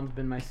 Pokemon's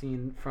been my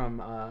scene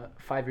from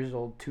 5 years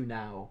old to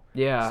now.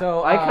 Yeah.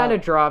 So, I kind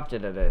of dropped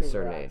it at a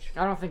certain Congrats. age.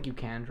 I don't think you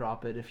can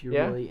drop it if you're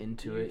Yeah? really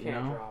into it. You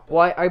Can't know. drop it.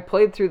 Well, I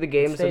played through the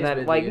games stays and then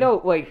with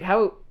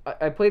you.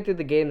 I played through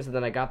the games and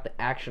then I got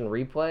the action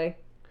replay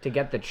to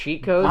get the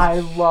cheat codes.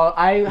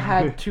 I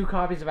had 2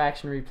 copies of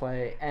Action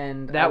Replay,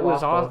 and I That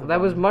was lost both awesome. of That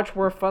was them. much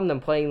more fun than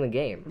playing the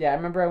game. Yeah, I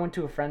remember I went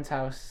to a friend's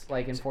house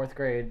like in 4th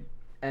grade,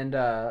 and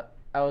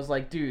I was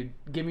like, "Dude,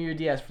 give me your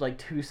DS for like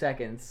 2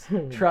 seconds.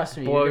 Trust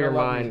me, Blow you're your gonna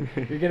love mind.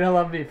 me. You're gonna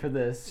love me for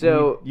this."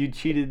 So you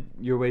cheated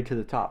your way to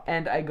the top.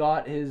 And I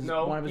got his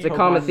No, one of his it's a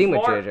common Pokemon theme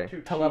with Smart JJ.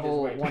 to to cheat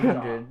level his way to the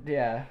top. 100.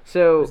 Yeah, it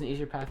So was an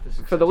easier path to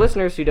success. for the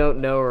listeners who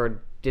don't know or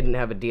didn't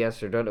have a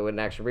DS or don't know what an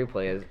action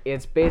replay is,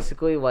 it's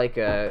basically like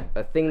a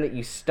thing that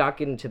you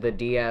stuck into the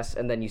DS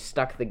and then you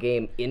stuck the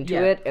game into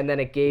Yeah. it and then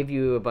it gave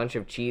you a bunch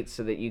of cheats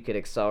so that you could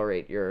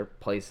accelerate your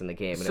place in the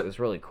game and it was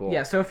really cool.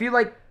 Yeah, so if you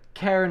like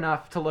care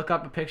enough to look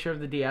up a picture of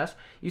the DS,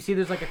 you see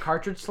there's like a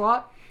cartridge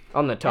slot.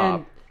 On the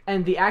top.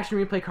 And the Action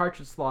Replay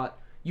cartridge slot,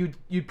 you'd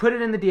put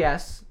it in the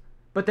DS,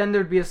 but then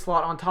there'd be a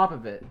slot on top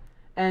of it.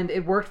 And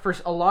it worked for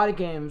a lot of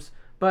games,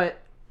 but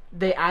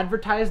they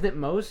advertised it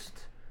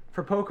most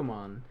for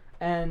Pokemon.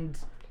 And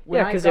when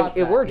Yeah, I because got it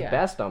that- worked yeah.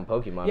 best on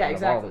Pokemon. Yeah, out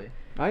of all of exactly. them.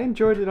 I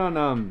enjoyed it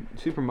on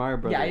Super Mario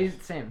Brothers. Yeah,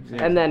 same.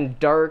 And then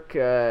Dark,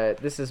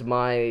 this is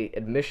my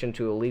admission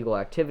to illegal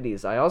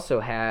activities. I also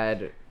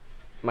had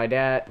my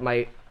dad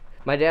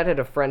had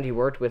a friend he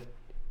worked with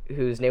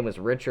whose name was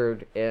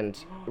Richard, and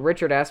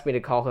Richard asked me to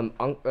call him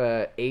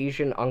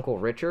Asian Uncle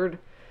Richard.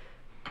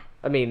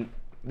 I mean,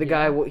 the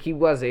guy, he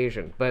was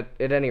Asian, but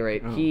at any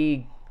rate,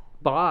 he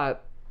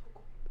bought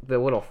the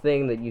little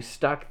thing that you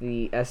stuck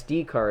the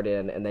SD card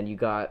in, and then you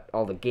got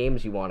all the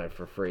games you wanted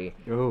for free.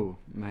 Oh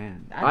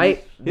man,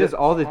 That's he has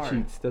all the smart.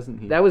 cheats, doesn't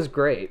he? That was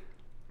great.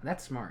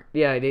 That's smart.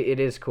 Yeah, it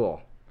is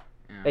cool.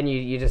 Yeah. And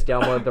you just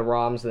download the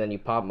ROMs and then you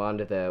pop them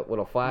onto the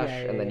little flash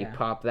Yeah, and then you yeah.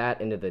 pop that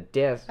into the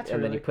disc That's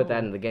and then really you put that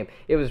cool. in the game.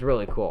 It was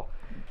really cool.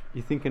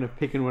 You thinking of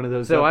picking one of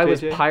those? So up, I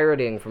was JJ?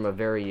 pirating from a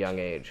very young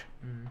age.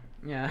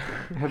 Yeah.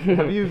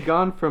 Have you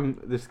gone from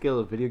the scale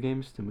of video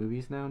games to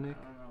movies now, Nick?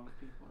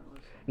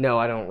 No,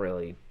 I don't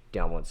really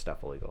download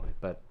stuff illegally,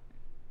 but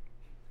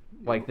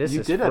like this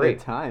you is did free. at a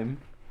time.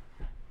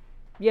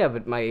 Yeah,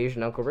 but my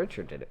Asian Uncle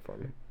Richard did it for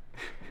me.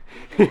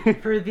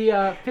 For the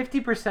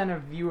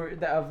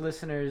 50% of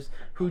listeners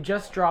who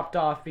just dropped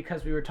off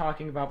because we were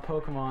talking about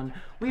Pokemon,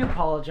 we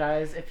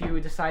apologize if you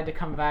decide to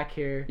come back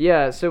here.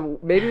 Yeah, so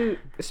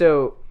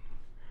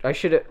I'm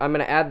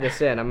gonna add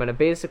this in. I'm gonna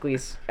basically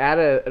add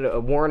a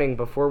warning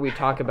before we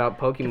talk about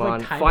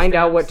Pokemon. Find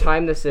out what timestamps.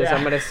 time this is. Yeah.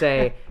 I'm gonna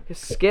say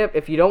skip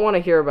if you don't want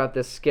to hear about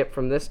this. Skip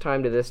from this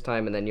time to this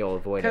time, and then you'll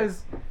avoid it.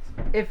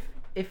 Because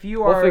if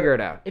you are, We'll figure it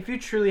out. If you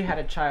truly had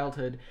a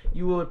childhood,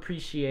 you will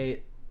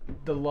appreciate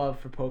the love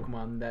for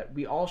Pokemon that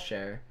we all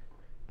share,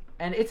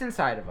 and it's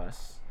inside of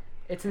us.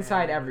 It's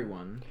inside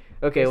everyone.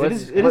 Okay, It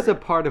is a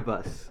part of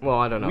us. Well,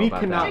 I don't know We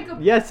about cannot. that.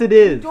 Jacob, Yes, it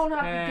is. You don't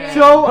have the game.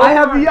 So I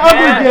have the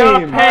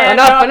other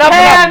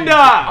game.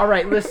 Enough. All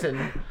right, listen.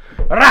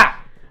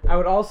 I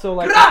would also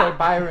like to say,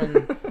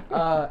 Byron,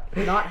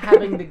 not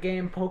having the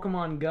game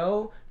Pokemon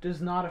Go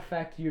does not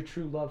affect your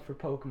true love for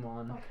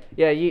Pokemon.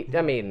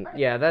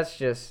 Yeah, that's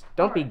just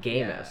don't be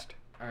gamist.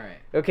 All right.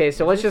 Okay,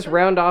 so let's just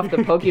round off the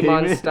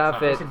Pokemon Gamist?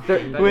 stuff.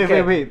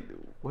 Wait.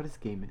 What is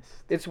gamist?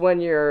 It's when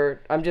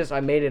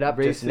I made it up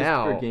Racist just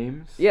now. for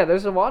games? Yeah,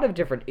 there's a lot of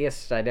different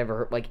ists I'd never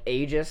heard. Like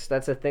ageist,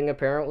 that's a thing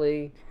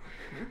apparently.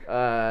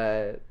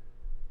 Yeah,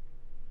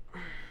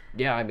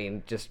 I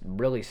mean, just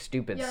really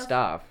stupid Yes.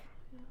 stuff.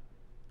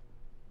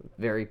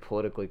 very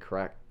politically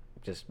correct,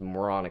 just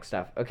moronic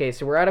stuff. Okay,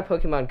 so we're at a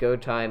Pokemon Go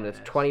time. That's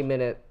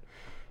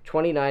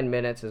 29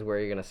 minutes is where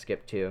you're gonna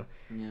skip to.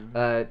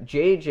 Yeah.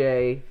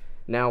 JJ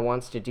now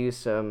wants to do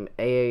some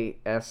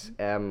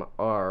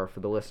ASMR for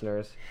the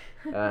listeners.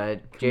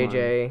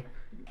 JJ,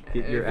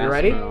 Get your You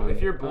ready? asthma on.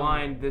 If you're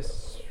blind, this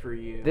is for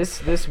you.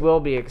 this will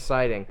be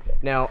exciting.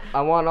 Now,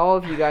 I want all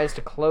of you guys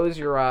to close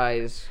your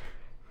eyes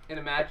And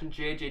imagine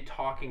JJ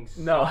talking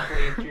No.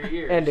 softly into your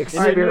ears. and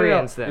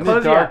experience In this. a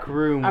Close your dark eyes.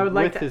 room I would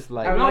like with to- his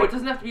light. I would No, like- it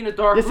doesn't have to be in a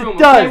dark Yes, it room.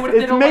 does. Okay? What if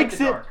they It don't makes like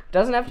the it- dark?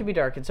 Doesn't have to be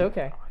dark. It's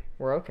okay.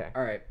 We're okay.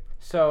 All right.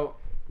 So,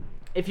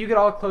 if you could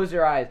all close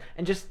your eyes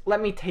and just let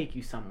me take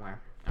you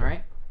somewhere. All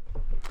right.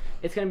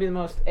 It's gonna be the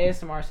most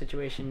ASMR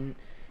situation.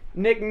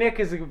 Nick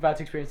is about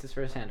to experience this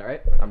firsthand. All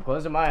right. I'm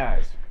closing my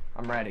eyes.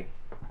 I'm ready.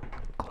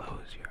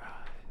 Close your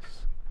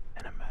eyes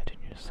and imagine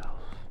yourself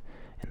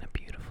in a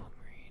beautiful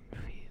green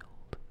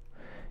field.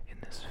 In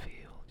this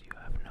field, you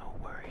have no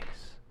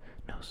worries,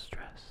 no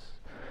stress.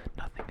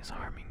 Nothing is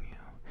harming you.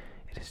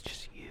 It is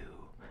just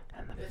you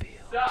and the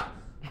field. Sucks.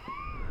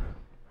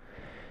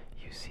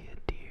 You see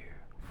a deer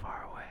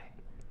far away.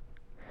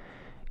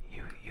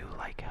 You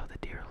like how the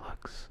deer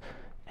looks,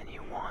 and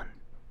you want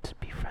to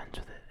be friends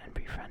with it and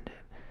befriend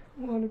it.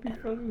 I want to be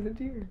friends with a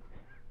deer.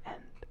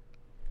 And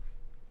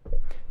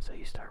so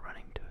you start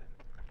running to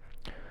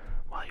it.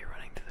 While you're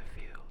running to the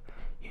field,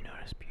 you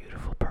notice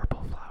beautiful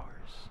purple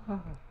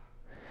flowers.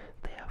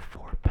 They have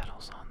 4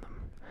 petals on them,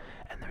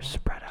 and they're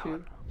spread out.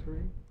 2, 3,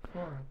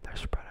 4. They're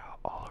spread out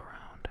all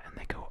around, and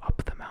they go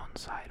up the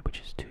mountainside, which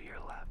is to your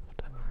left.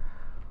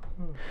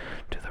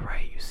 To the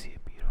right, you see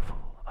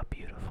a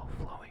beautiful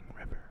flowing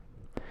river.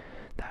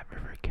 That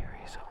river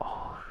carries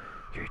all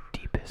your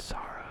deepest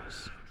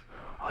sorrows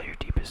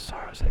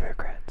and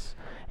regrets,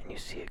 and you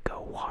see it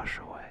go wash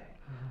away,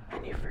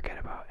 and you forget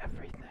about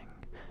everything,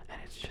 and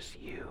it's just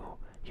you,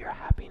 your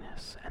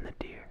happiness, and the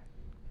deer.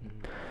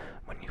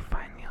 When you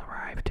finally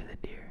arrive to the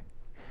deer,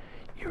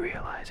 you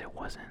realize it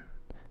wasn't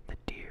the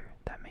deer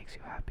that makes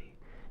you happy,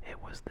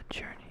 it was the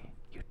journey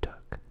you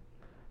took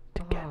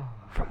to get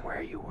from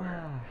where you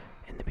were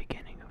in the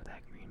beginning of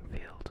that green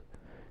field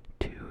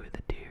to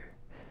the deer,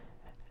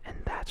 and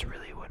that's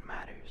really what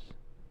matters.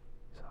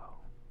 So,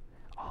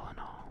 all in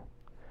all,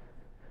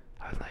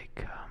 I would like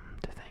to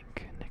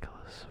thank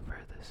Nicholas for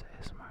this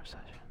ASMR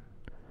session,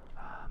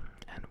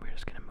 and we're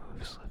just gonna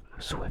move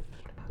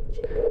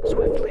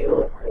swiftly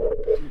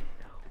onward.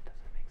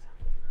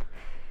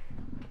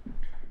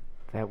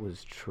 That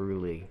was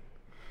truly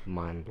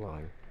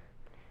mind-blowing.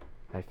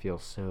 I feel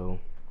so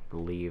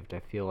relieved. I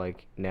feel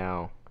like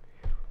now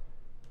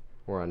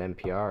we're on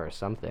NPR or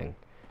something.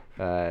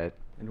 And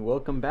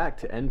welcome back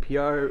to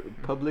NPR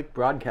Public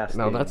Broadcasting.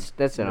 No,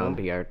 that's an No?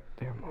 NPR.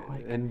 They're more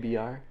like,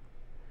 NBR?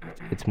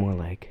 it's more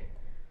like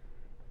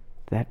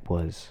that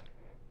was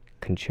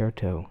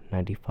Concerto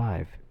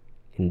 95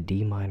 in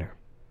D minor.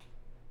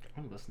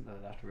 I'm gonna listen to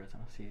that afterwards. I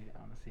want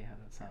to see how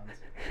that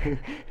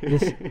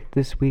sounds.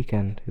 This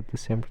weekend at the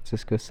San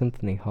Francisco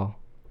Symphony Hall,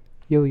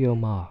 Yo-Yo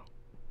Ma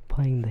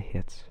playing the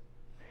hits.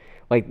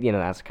 Like,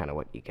 that's kind of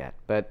what you get.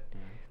 But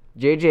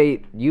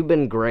JJ, you've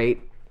been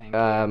great. Thank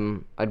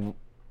you.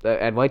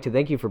 I'd like to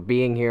thank you for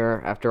being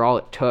here after all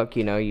it took.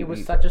 It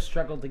was such a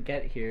struggle to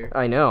get here.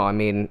 I know. I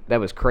mean, that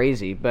was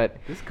crazy, but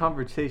This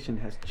conversation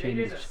has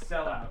changed. JJ's a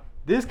sellout.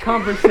 This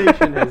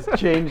conversation has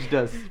changed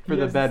us for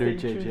the Yes, better,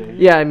 thank you. JJ.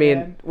 yeah, I mean,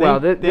 Man. well,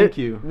 Thank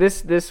you.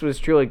 This was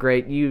truly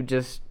great. You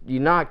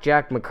knocked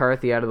Jack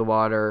McCarthy out of the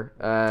water.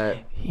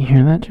 You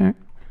hear that, Jack?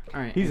 All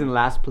right. He's in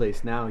last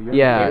place now. You're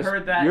Yeah. in We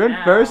heard that You're in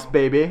now. first,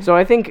 baby. So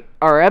I think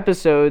our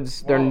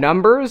episodes, their Whoa.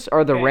 numbers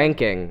are the Okay.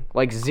 ranking.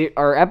 Like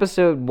our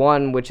episode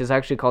 1, which is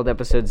actually called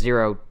episode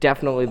 0,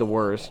 definitely the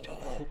worst.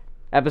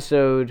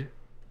 Episode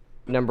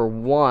number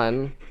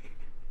 1,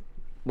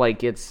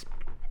 like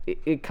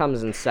it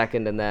comes in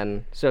second, and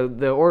then so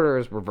the order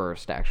is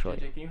reversed actually.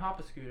 JJ, can you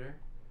hop a scooter?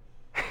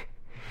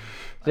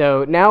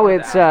 So now Wanted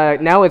it's to ask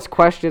that. now it's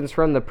questions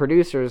from the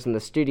producers in the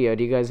studio.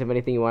 Do you guys have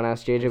anything you want to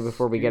ask JJ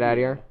before we get out of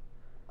here?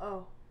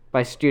 Oh.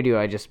 By studio,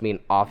 I just mean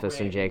office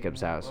in Wait.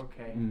 Jacob's house.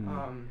 Okay.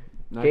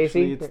 Actually,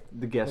 Casey? it's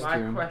the guest My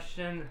room.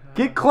 question.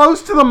 Get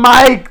close to the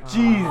mic,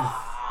 jeez.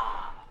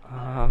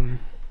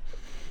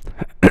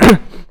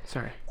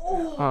 Sorry.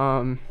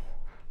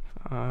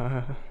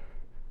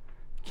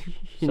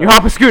 Can you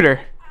hop a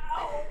scooter?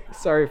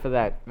 Sorry for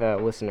that,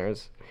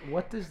 listeners.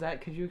 What does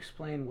that? Could you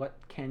explain what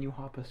 "can you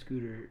hop a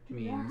scooter"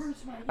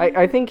 means?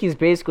 I think he's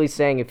basically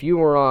saying if you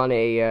were on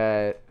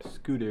a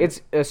Scooter. it's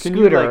a Can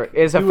you, scooter like,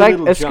 is do a a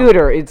little jump?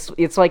 scooter.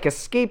 It's like a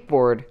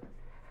skateboard,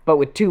 but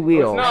with 2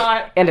 wheels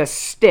not. and a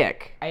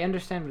stick. I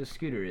understand what a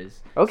scooter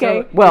is.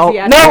 Okay, So, well, is he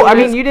no, asking I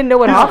mean us- you didn't know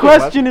what His hopping was.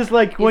 question is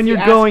like when he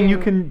you're going, you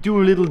asking- can do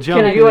a little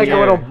jump. Can you in do the like a air.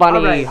 little bunny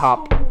Alright.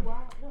 hop?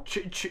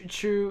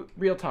 True,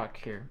 real talk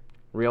here.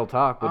 Real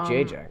talk with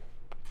JJ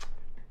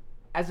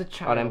As a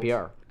child, on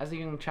NPR. as a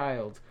young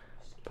child,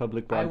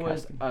 Public I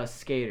was broadcasting. a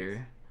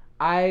skater.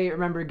 I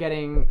remember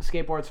getting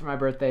skateboards for my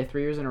birthday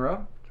 3 years in a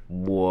row.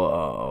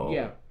 Whoa.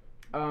 Yeah.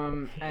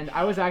 and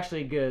I was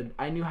actually good.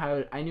 I knew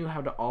how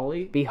to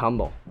ollie. Be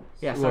humble.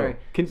 Yeah, Whoa. sorry.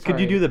 Could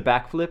you do the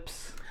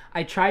backflips?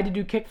 I tried to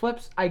do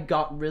kickflips. I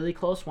got really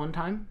close one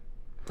time,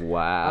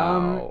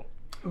 Wow.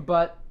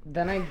 but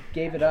then I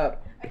gave it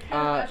up.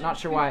 Not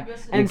sure why. You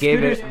And gave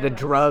scooters, it the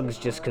drugs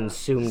just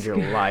consumed your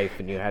life,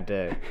 and you had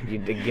to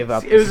give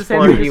up It was the the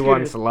same sport with you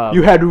once scooters. loved.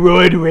 You had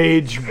roid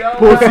rage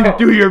pulsing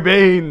through your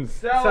veins.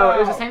 So it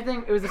was the same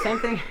thing. It was the same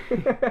thing.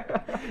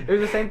 It was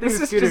the same thing This with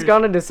has scooters. just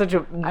gone into such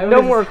a I no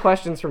was- more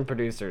questions from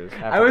producers.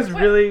 I was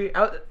really.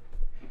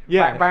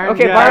 Yeah. Byron,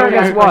 Okay, yeah, Byron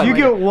yeah, gets one. You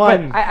get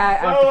one. I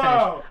have to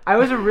finish. I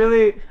was a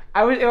really.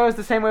 It was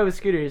the same way with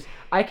scooters.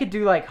 I could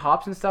do like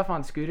hops and stuff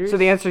on scooters. So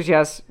the answer is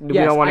yes. We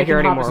Yes, don't want I to hear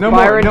can hop anymore. a No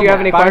scooter. Byron, more. do you have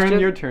any Byron,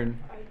 questions? your turn.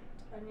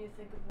 I need to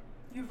think of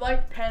it. You've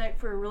liked Panic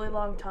for a really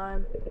long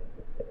time,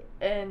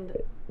 and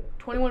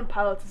 21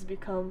 Pilots has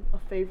become a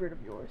favorite of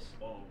yours.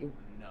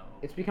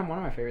 It's become one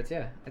of my favorites.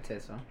 Yeah, I'd say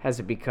so. Has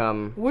it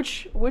become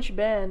Which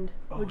band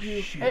would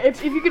you?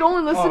 If you could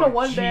only listen to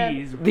one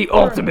band, the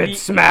ultimate Inner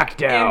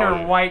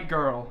smackdown? white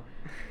girl.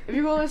 if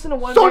you could only listen to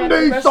one band,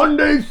 for the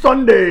rest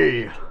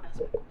Sunday.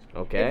 if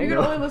Okay. you could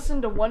only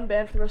listen to one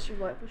band for the rest of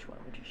your life, which one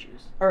would you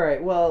choose? All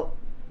right. Well,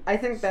 I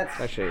think that's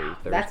Actually,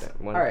 Thursday. that's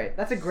all right.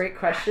 That's a great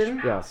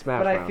question. Yeah,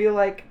 Smash But Mouth.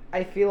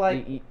 I feel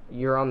like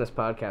You're on this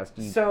podcast.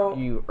 So-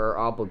 you are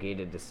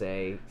obligated to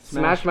say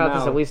Smash Smash Mouth is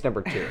Mouth. at least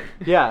number 2.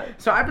 Yeah,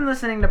 so. I've been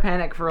listening to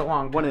Panic for a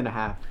long time,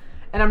 1.5.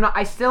 and I'm not.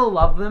 I still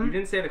love them. You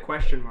didn't say the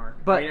question mark.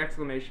 But- I mean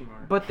exclamation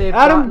mark. But they've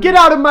Adam, gotten- get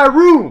out of my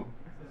room!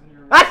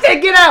 I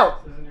said get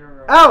out!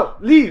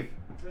 Out! Leave!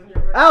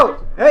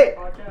 Out! Hey!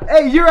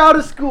 Hey, you're out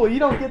of school. You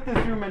don't get this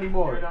room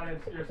anymore. You're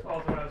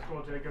also out of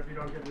school, Jacob. You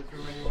don't get this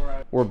room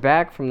anymore. We're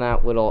back from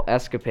that little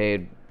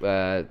escapade.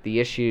 The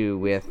issue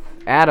with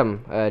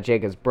Adam,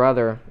 Jacob's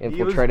brother,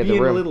 infiltrated he was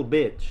the being room. a little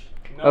bitch.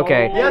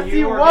 Okay. Yes, he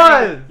you were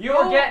was! You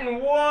were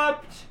getting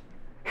whooped.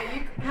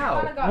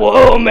 How?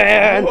 Whoa,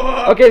 man!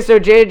 Okay, so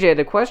JJ,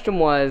 the question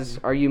was,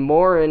 are you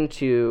more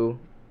into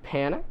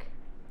Panic,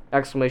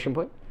 exclamation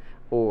point,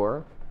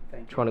 or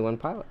 21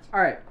 Pilots?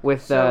 All right.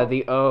 With So-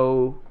 the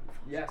O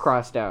Yes.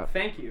 crossed out.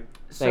 Thank you.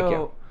 Thank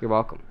you. You're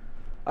welcome.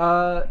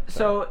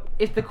 So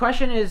if the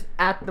question is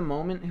at the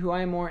moment who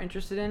I am more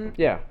interested in,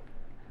 Yeah.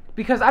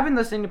 because I've been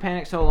listening to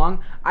Panic so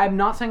long, I'm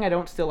not saying I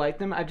don't still like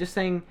them. I'm just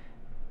saying,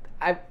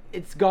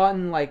 it's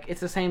gotten like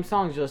it's the same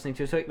songs you're listening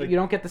to, so you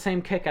don't get the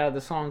same kick out of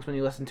the songs when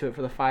you listen to it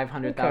for the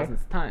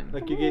 500,000th time.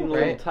 Like you're getting a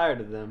little Right.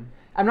 tired of them.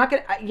 I'm not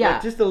gonna. Yeah,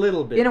 Like, just a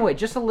little bit. in a way,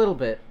 just a little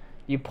bit.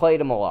 You played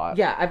them a lot.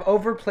 Yeah, I've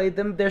overplayed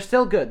them. They're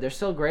still good. They're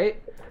still great.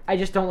 I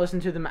just don't listen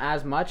to them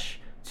as much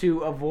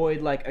to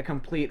avoid like a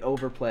complete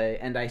overplay,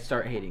 and I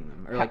start hating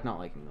them or like not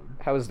liking them.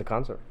 How was the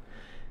concert?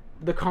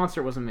 The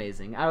concert was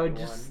amazing. I would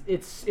just.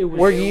 It was.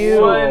 Were you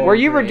so were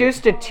you great.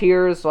 reduced to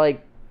tears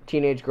like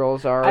teenage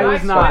girls are? I or was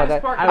stuff not.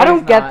 like that? I I don't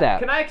was get not. that.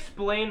 Can I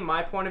explain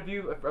my point of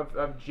view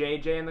of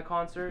JJ in the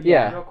concert?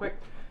 Yeah. Real quick.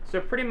 So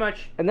pretty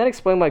much. And then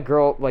explain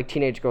why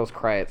teenage girls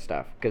cry at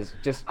stuff, because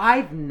just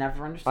I've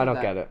never understood. I don't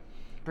that, get it.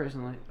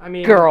 personally. I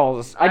mean.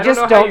 Girls, I just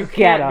don't know how you don't get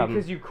can't them.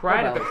 because you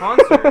cried at the Hold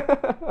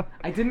concert.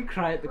 I didn't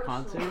cry at the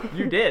concert.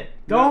 You did.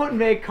 Don't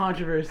make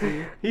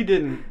controversy. He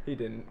didn't. He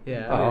didn't.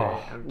 Yeah.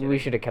 Oh, I'm we kidding.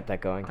 should have kept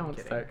that going. Don't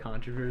start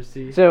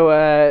controversy.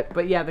 So,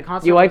 But yeah, the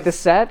concert. you like the was-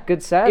 set?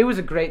 Good set? It was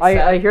a great set.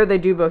 I hear they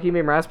do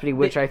Bohemian Rhapsody,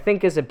 which They- I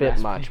think is a bit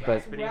Rhapsody. much,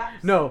 but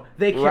No,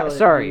 they kill it.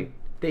 sorry. dude.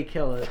 They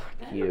kill it.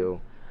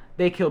 you.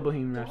 They kill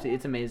Bohemian Rhapsody.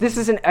 It's amazing. This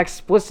is an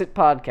explicit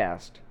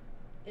podcast.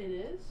 It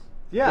is.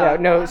 Yeah,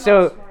 no. I'm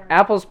So not smart.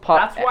 Apple's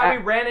That's why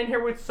we ran in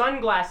here with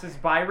sunglasses,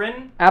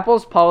 Byron.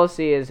 Apple's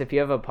policy is if you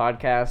have a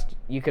podcast,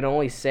 you can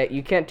only say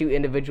you can't do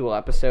individual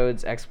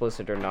episodes,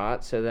 explicit or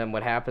not. So then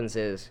what happens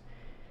is,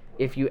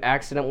 if you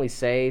accidentally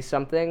say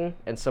something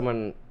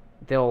and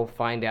they'll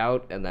find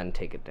out and then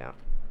take it down,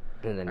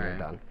 and then you're Alright.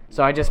 done.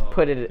 So I just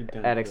put it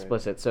done at for it.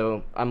 explicit.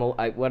 So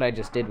what I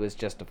just did was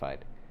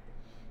justified.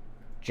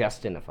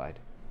 Justinified.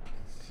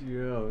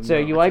 So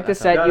you like the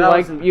set? No, You that like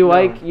wasn't- you no.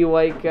 like you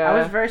like? I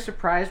was very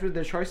surprised with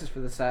the choices for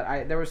the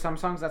set. There were some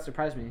songs that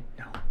surprised me.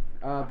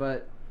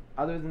 But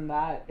other than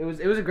that, it was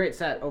a great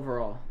set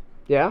overall.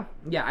 Yeah.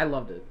 Yeah, I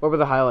loved it. What were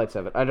the highlights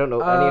of it? I don't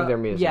know any of their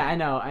music. Yeah, I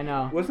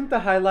know. Wasn't the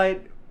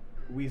highlight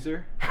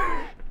Weezer?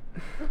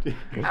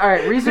 All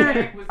right,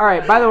 Reezer. All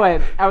right. By the way,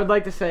 I would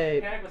like to say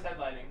Panic was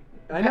headlining.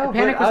 I know.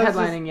 Panic but was I just-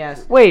 headlining.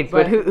 Yes. Wait,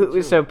 but But-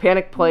 who? So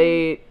Panic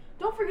played.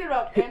 Don't forget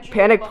about Andrew.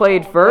 Panic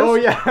played Mahone. first. Oh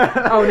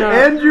yeah. Oh, no.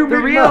 Andrew The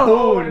McMahon.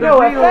 real- the real-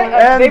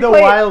 and they the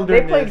played,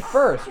 Wilderness. They played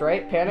first,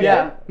 right? Panic.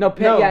 Yeah. did? No,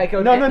 yeah, it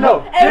goes- no.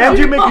 Andrew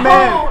Andrew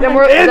McMahon. Then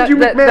were Andrew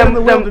McMahon in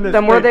the Wilderness.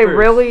 Then were played they first.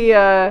 really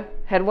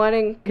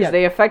headlining? Because Yeah.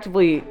 they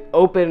effectively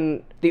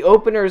the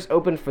openers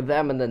opened for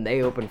them, and then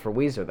they opened for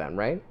Weezer. Then,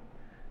 right?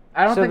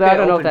 I don't So think I they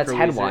don't know if opened that's for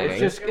Weezer.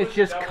 headlining. It's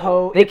just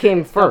co. They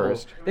came it's double.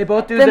 first. They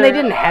both do. Then they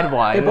their- didn't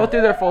headline. They both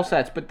do their full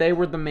sets, but they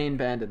were the main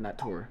band in that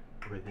tour.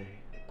 Were they?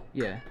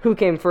 Yeah. Who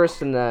came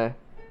first in the?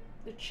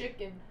 The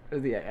chicken.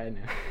 Yeah, I know.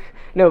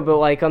 No, but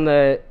like on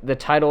the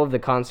title of the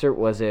concert,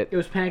 was it It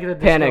was Panic at the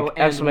Disco. Panic! And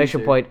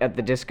Exclamation Weezer. point at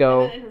the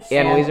disco And and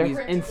then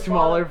Weezer? In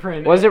smaller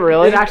print. Was it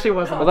really? It actually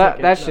wasn't. Well, on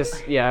the that's ticket,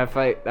 just If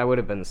I would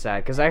have been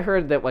sad because I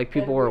heard that like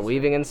people were And Weezer.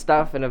 leaving and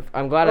stuff, and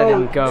I'm glad I Oh,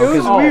 didn't go. it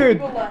was 'cause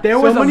weird. There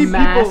So was many a people-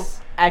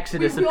 mass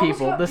exodus We of almost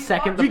people got- the we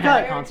second the got-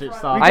 Panic we got concert like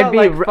stopped. got I'd be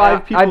like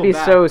 5 people I'd be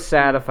back. so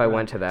sad if I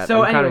went to that. So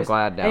I'm kind anyways, of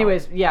glad now.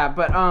 anyways, yeah,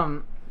 but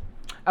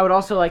I would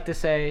also like to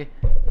say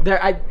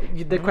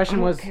the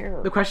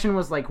question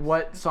was like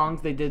what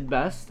songs they did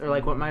best or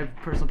like what my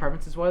personal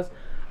preferences was.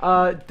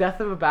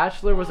 Death of a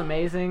Bachelor was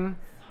amazing.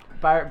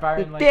 Byron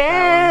liked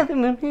that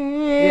one.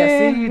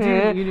 Yeah, see, you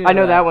do I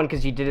know that. that one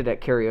because you did it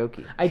at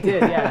karaoke. I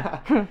did, yeah.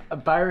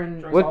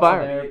 Byron was With also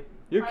Byron. there.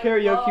 Your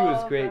karaoke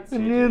was great.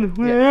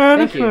 Yeah,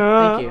 thank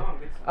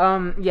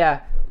you. Yeah,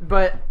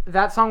 but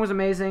that song was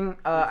amazing.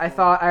 I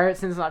thought I Heard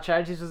Sins Not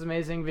Tragedies was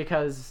amazing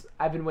because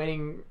I've been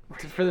waiting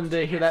for them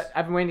to hear that.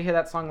 I've been waiting to hear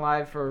that song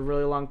live for a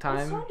really long What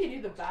time. song did you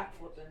do the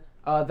backflip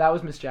in? That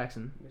was Miss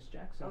Jackson.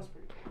 That was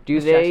pretty cool. Do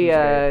Miss they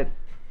Jackson's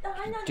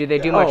do they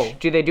do Oh. much?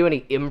 Do they do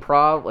any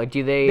improv? Like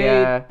do they?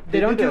 They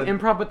don't do did a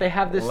improv, but they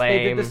have this. They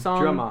did the lame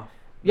song. Drum off.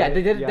 Yeah,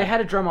 they did. Yeah. They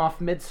had a drum off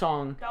mid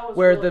song That was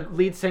where really the cool.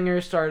 lead singer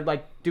started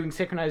like doing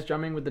synchronized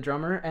drumming with the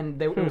drummer, and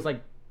it was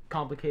like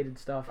complicated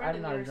stuff.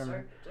 I'm not a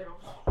drummer.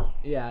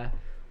 Yeah,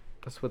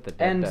 That's what the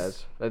Dead And-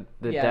 does. The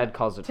yeah. Dead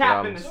calls it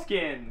Tap in the drums.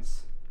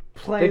 skins.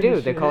 They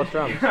do. They call it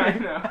drums. I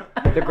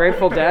know. The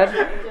Grateful Dead.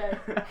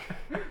 Yeah.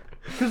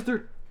 Because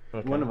they're...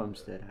 Okay. One of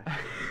them's dead.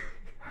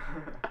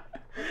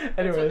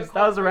 Anyways,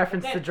 that was a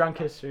reference to Drunk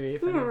History.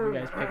 If any of you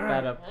guys picked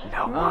that up.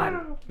 No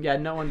one. Yeah,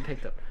 no one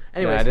picked up. Yeah,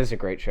 Anyways, it is a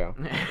great show.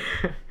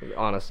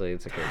 Honestly,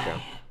 it's a great show.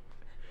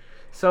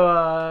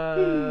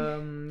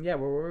 so yeah,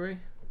 where were we?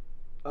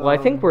 Well, I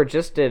think we're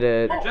just at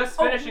a. Just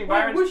finishing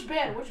Byron's- Which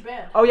band? Which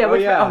band? Oh yeah, Oh,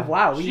 which yeah. oh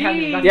wow, we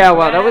haven't gotten Yeah,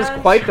 well, that was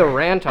Man. quite the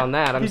rant on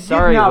that. I'm You did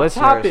sorry, not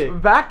listeners.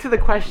 topic. back to the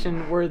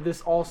question where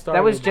this all started.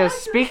 That was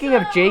just speaking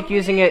of Jake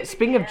using it.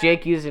 Speaking of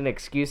Jake using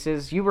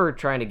excuses, you were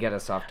trying to get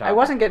us off topic. I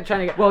wasn't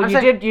trying to get. Well, I'm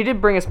you saying-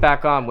 did bring us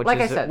back on, which Like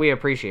I is said. we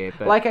appreciate.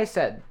 But Like I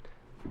said,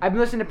 I've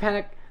been listening to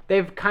Panic.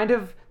 They've kind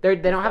of they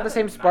don't have the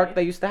same spark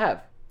they used to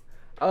have.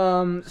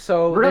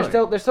 So Really?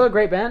 they're still a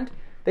great band.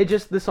 They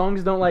just the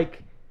songs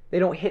they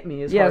don't hit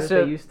me as yeah, hard so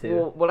as they used to.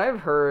 well, what I've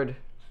heard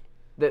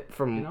that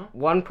from You know?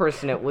 one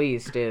person at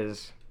least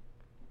is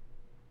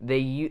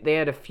they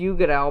had a few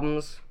good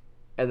albums,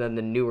 and then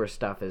the newer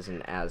stuff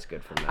isn't as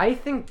good from them. I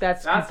think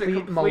that's That's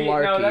complete a complete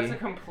malarkey. no. That's a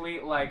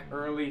complete like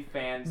early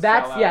fan.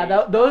 That's yeah.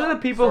 sellout-y Those are the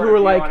people sort who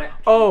of were view on like, it.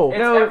 oh, It's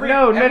no, every-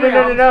 no, every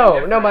album's been no.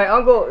 different. My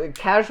uncle,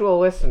 casual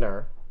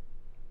listener,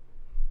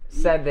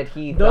 said that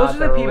he those thought are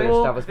the earlier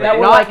people stuff was that better.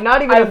 were not, like,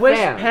 not even I a wish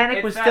fan. Panic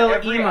It's was that still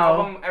every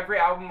emo. Every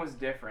album was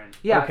different.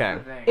 Yeah. Okay.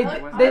 That's the thing. It,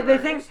 It was they never-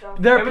 think stuff.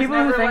 there it are was people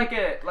who never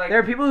think like there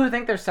are people who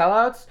think they're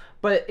sellouts,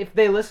 but if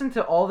they listen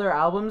to all their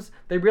albums,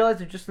 they realize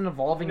they're just an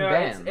evolving no,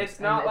 band. it's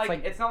And not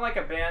like it's not like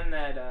a band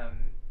that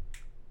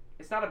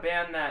it's not a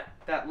band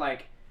that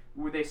like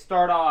where they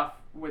start off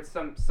with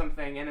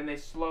something and then they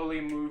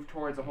slowly move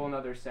towards a whole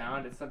nother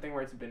sound. It's something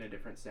where it's been a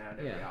different sound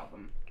every Yeah.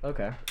 album.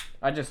 Okay.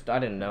 I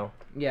didn't know.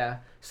 Yeah.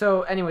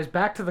 So, anyways,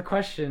 back to the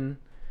question.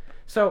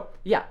 So,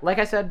 yeah, like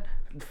I said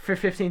for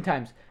 15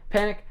 times,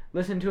 Panic,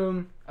 listen to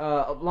them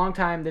a long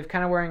time. They've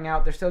kind of wearing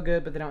out. They're still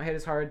good, but they don't hit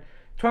as hard.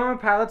 21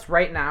 Pilots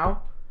right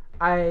now,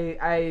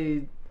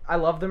 I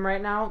love them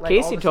right now. Like, all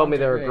Casey the told me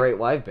songs are they're a great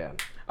live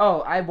band.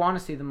 Oh, I want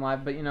to see them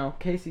live, but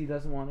Casey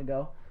doesn't want to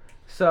go.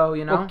 So,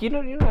 you know. Well, you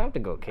don't have to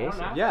go, Casey.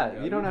 have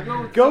Yeah, you don't have Go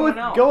to with go someone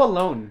else. go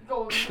alone.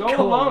 Go.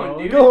 Go alone,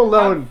 dude. Go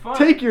alone. Have fun.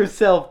 Take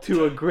yourself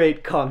to a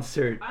great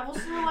concert. I've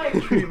listened to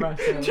like. Treat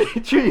myself.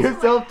 Treat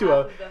yourself to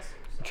a. I'm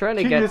trying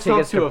to Treat get yourself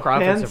tickets to to a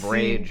Prophets of fancy-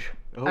 Rage.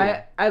 Oh.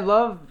 I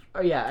love.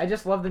 Yeah, I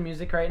just love the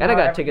music right now. And I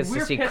got Every- tickets to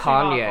We're see pissing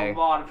off Kanye. a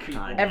lot of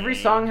people. Every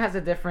song has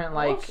a different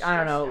I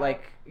don't know, stressed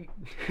like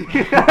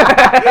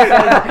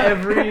Yeah.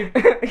 every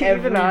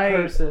Even I-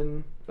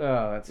 person.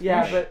 Oh, that's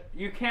Yeah, funny. but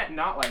You can't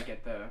not like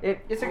it though.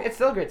 it's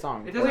still a great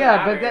song. It Well, doesn't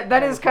yeah, but matter.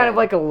 that is kind of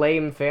like a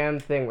lame fan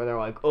thing where they're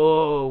like,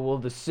 "Oh, well,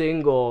 the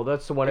single,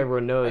 that's the one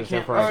everyone knows, can't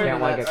therefore I listen can't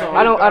to like that it." song.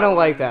 I don't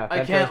like that. I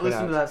That can't drives me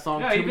listen to nuts. that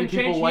song. No, Too even many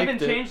people change, liked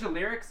even it. change the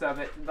lyrics of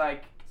it,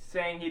 like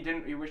saying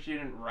he wished he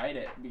didn't write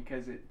it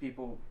because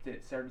people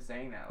started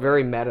saying that.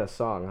 Very meta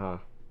song, huh?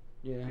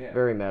 Yeah. Yeah.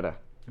 Very meta.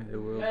 The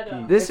world Meta.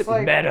 peace. This It's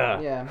like- meta.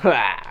 yeah.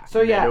 Ha.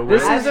 So yeah, Meta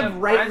this world. as of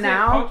right Reminds me of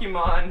now.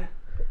 Pokemon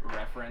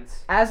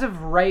reference. As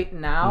of right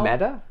now,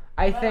 Meta?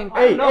 I think.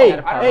 Hey, No, hey, I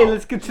don't hey! know.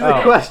 Let's get to the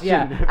Oh. question.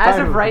 Yeah. As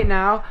of Finally. right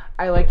now,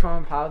 I like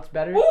 21 Pilots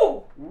better.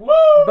 Ooh.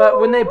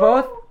 But when they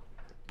both,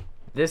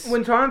 This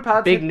when 21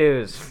 Pilots, big hit-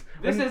 news.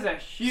 This is a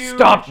huge.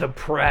 Stop the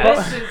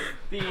press. This is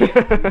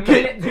the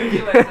minute to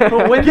be listened.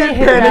 But when Get they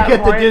hit Panic that at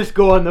the point,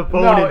 Disco on the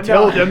phone No, and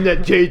tell no. them that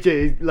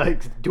JJ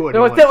likes doing.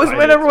 No, that was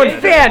when everyone They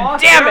fan.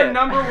 lost Damn their it.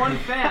 number one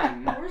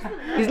fan. Where's the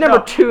He's number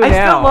 2 I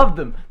now. still love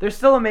them. They're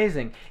still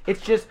amazing.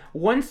 It's just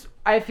once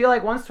I feel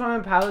like once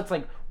 21 Pilots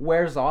like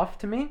wears off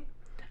to me,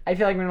 I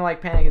feel like I'm gonna like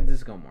Panic at the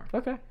Disco more.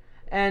 Okay.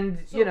 And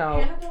So you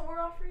know, Panic won't wear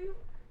off for you?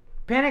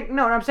 Panic.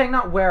 No, I'm saying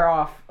not wear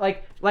off.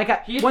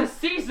 He's when, a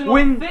seasonal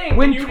when, thing.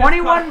 When and you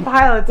 21 just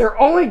Pilots. They're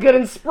only good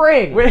in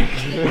spring.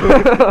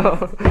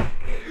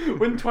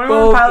 When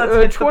 21 Pilots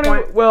hits the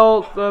point.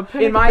 Well, the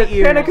Panic, In my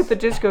ears. Panic at the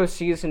Disco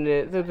season,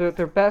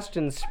 they're best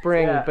in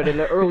spring, Yeah. but in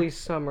the early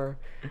summer,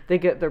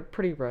 they're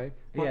pretty ripe.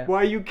 Yeah.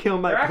 Why you kill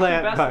my They're actually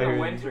plant best by in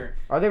the winter.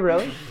 Are they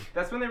really?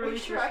 That's when they Are you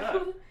release sure your I stuff.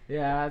 killed it?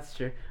 Yeah, that's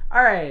true.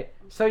 All right.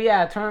 So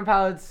yeah, 21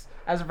 Pilots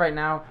as of right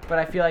now, but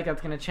I feel like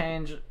that's gonna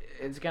change.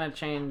 It's gonna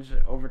change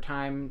over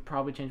time.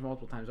 Probably change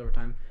multiple times over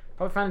time.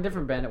 Probably find a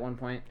different band at one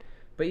point.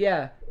 But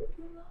yeah.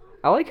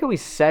 I like how we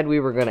said we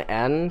were gonna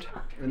end,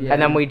 Yeah.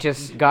 and then we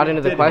just got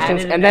into the did. questions,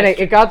 Added an and then it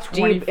extra got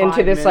deep 25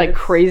 into this like minutes.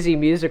 crazy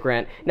music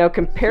rant. Now,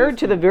 compared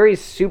to the very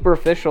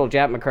superficial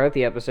Jack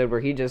McCarthy episode where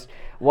he just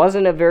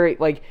wasn't a very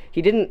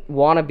he didn't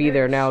want to be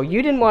there. Now,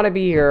 you didn't want to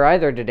be here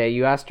either today.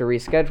 You asked to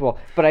reschedule,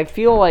 but I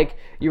feel like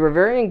you were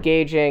very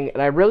engaging,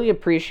 and I really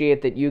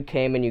appreciate that you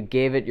came and you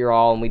gave it your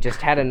all, and we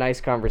just had a nice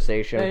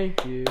conversation.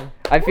 Thank you.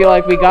 I feel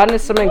like we got into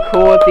something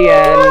cool at the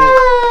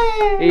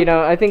end. You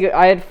know, I think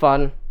I had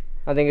fun.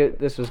 I think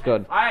this was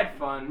good. I had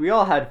fun. We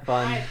all had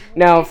fun.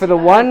 Now, for the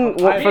one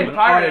Me and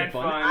Pirate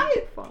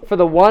had fun. for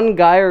the one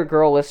guy or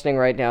girl listening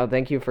right now,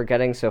 thank you for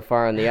getting so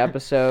far in the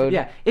episode.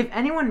 Yeah. If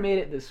anyone made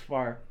it this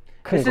far,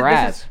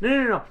 Congrats.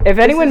 No. If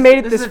anyone made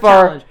it this is a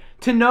far- challenge.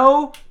 To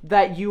know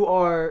that you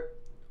are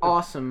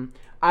awesome,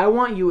 I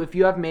want you, if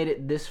you have made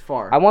it this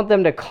far, I want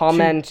them to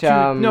comment.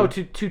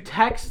 to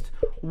text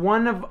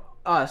one of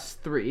us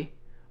three,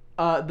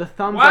 the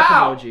thumbs up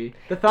Wow. emoji.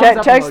 The thumbs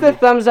up text the emoji.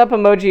 thumbs up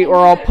emoji, or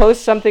I'll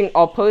post something.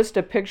 I'll post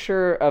a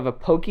picture of a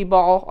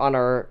Pokeball on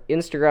our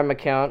Instagram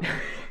account,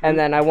 and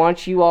then I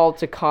want you all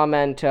to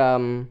comment.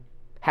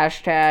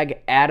 Hashtag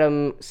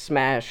Adam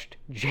smashed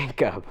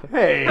Jacob.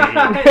 Hey.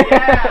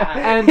 Yeah.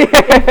 And if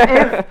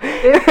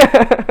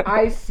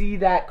I see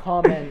that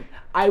comment,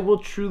 I will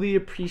truly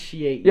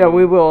appreciate you. Yeah,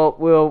 we will.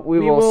 We will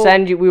will-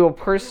 send you. We will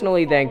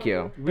personally thank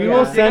you. We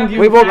will send you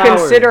We will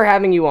flowers. consider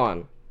having you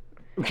on.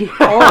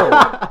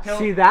 Oh,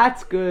 see,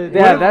 that's good.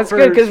 Yeah, that's For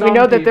good because we some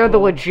know that they're the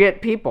people.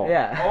 legit people.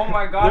 Yeah. Oh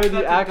my gosh, They're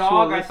the that's a actual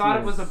dog. I thought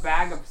it was a listeners.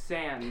 bag of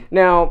sand.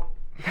 Now,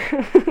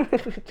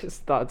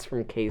 just thoughts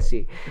from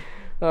Casey.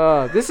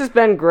 This has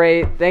been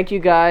great. Thank you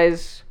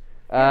guys.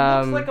 It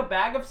looks like a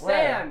bag of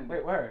sand.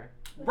 Wait, where?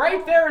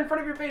 Right there in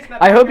front of your face. in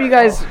that I hope you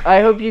backyard. guys.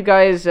 I hope you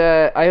guys.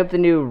 I hope the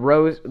new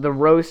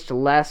roast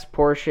less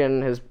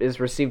portion is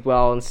received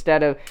well.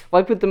 Instead of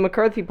like with the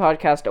McCarthy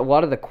podcast, a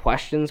lot of the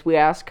questions we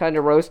asked kind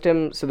of roast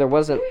him, so there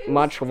wasn't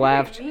much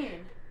left. Mean.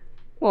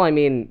 Well, I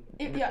mean,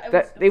 It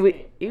was they would.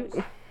 mean. It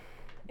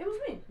was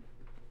mean.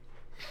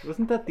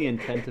 Wasn't that the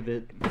intent of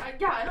it?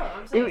 Yeah, I know.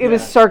 I'm saying It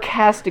was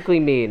sarcastically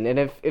mean, and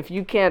if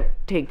you can't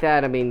take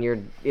that, I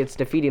mean, it's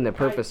defeating the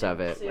purpose of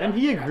it. And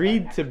he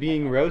agreed to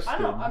being roasted. I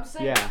know. I'm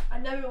saying. Yeah. I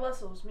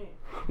nevertheless it was me.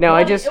 Now,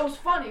 I It just. was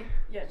funny.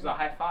 Yeah. It was a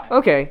high five.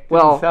 Okay,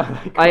 well, sound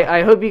like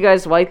I hope you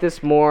guys like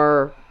this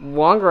more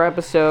longer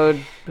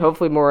episode,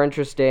 hopefully more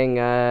interesting.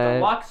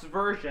 Deluxe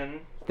version.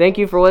 Thank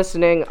you for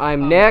listening.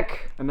 I'm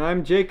Nick. And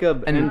I'm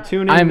Jacob. And And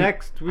tune in I'm-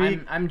 next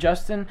week. I'm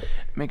Justin.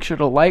 Make sure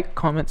to like,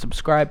 comment,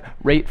 subscribe,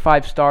 rate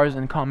 5 stars,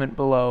 and comment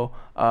below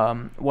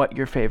what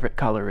your favorite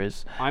color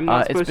is. I'm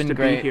not it's supposed been to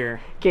great. be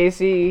here.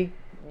 Casey,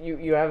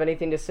 you have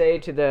anything to say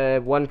to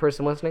the one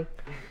person listening?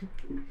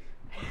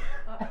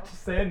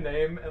 Just say a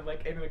name and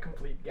like a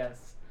complete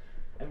guess,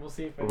 and we'll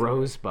see if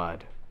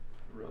Rosebud.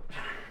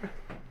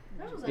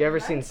 That was You ever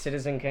nice. seen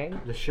Citizen Kane?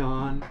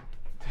 LaShawn.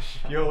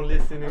 You're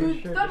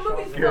listening. Dude, that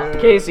movie's Good.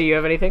 fucked. Casey, you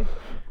have anything?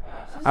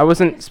 I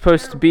wasn't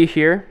supposed to be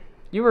here,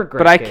 You were great.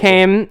 but I Casey.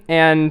 came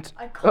and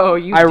Oh,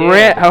 you I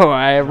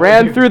did.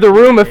 ran through the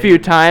room a few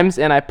times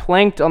and I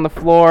planked on the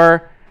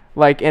floor,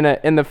 like in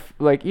the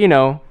like you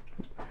know.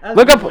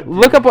 Look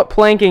up what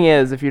planking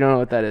is if you don't know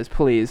what that is,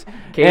 please.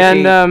 Casey,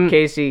 And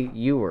Casey,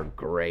 you were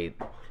great.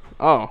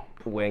 oh,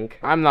 Wink.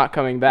 I'm not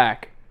coming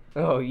back.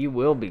 Oh, you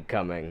will be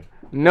coming.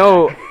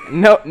 No,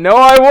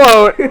 I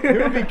won't.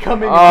 You'll be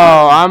coming.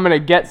 Oh, I'm gonna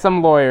get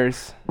some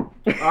lawyers.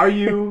 Are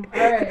you?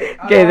 Okay,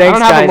 I thanks,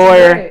 don't have guys. a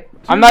lawyer.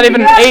 I'm not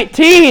even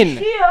 18.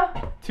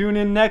 Yeah. Tune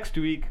in next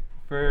week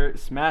for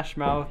Smash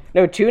Mouth.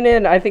 No, tune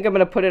in. I think I'm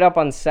gonna put it up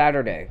on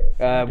Saturday.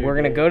 We're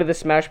gonna go to the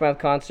Smash Mouth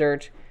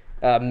concert.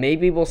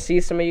 Maybe we'll see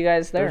some of you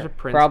guys there. There's a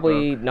Prince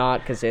Probably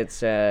not, because it's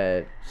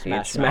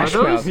Smash Mouth.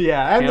 Mouth.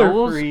 Yeah, and they're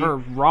Pills free. or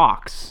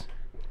rocks?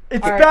 It's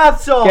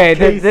bath salt. Okay,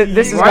 Casey.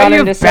 this has Why do gone you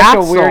into have such a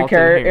bath weird salt in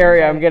here?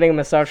 area. I'm getting a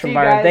massage from See you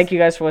Byron. guys. Thank you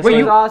guys for Wait, listening.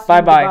 you awesome. Bye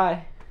bye.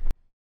 Goodbye.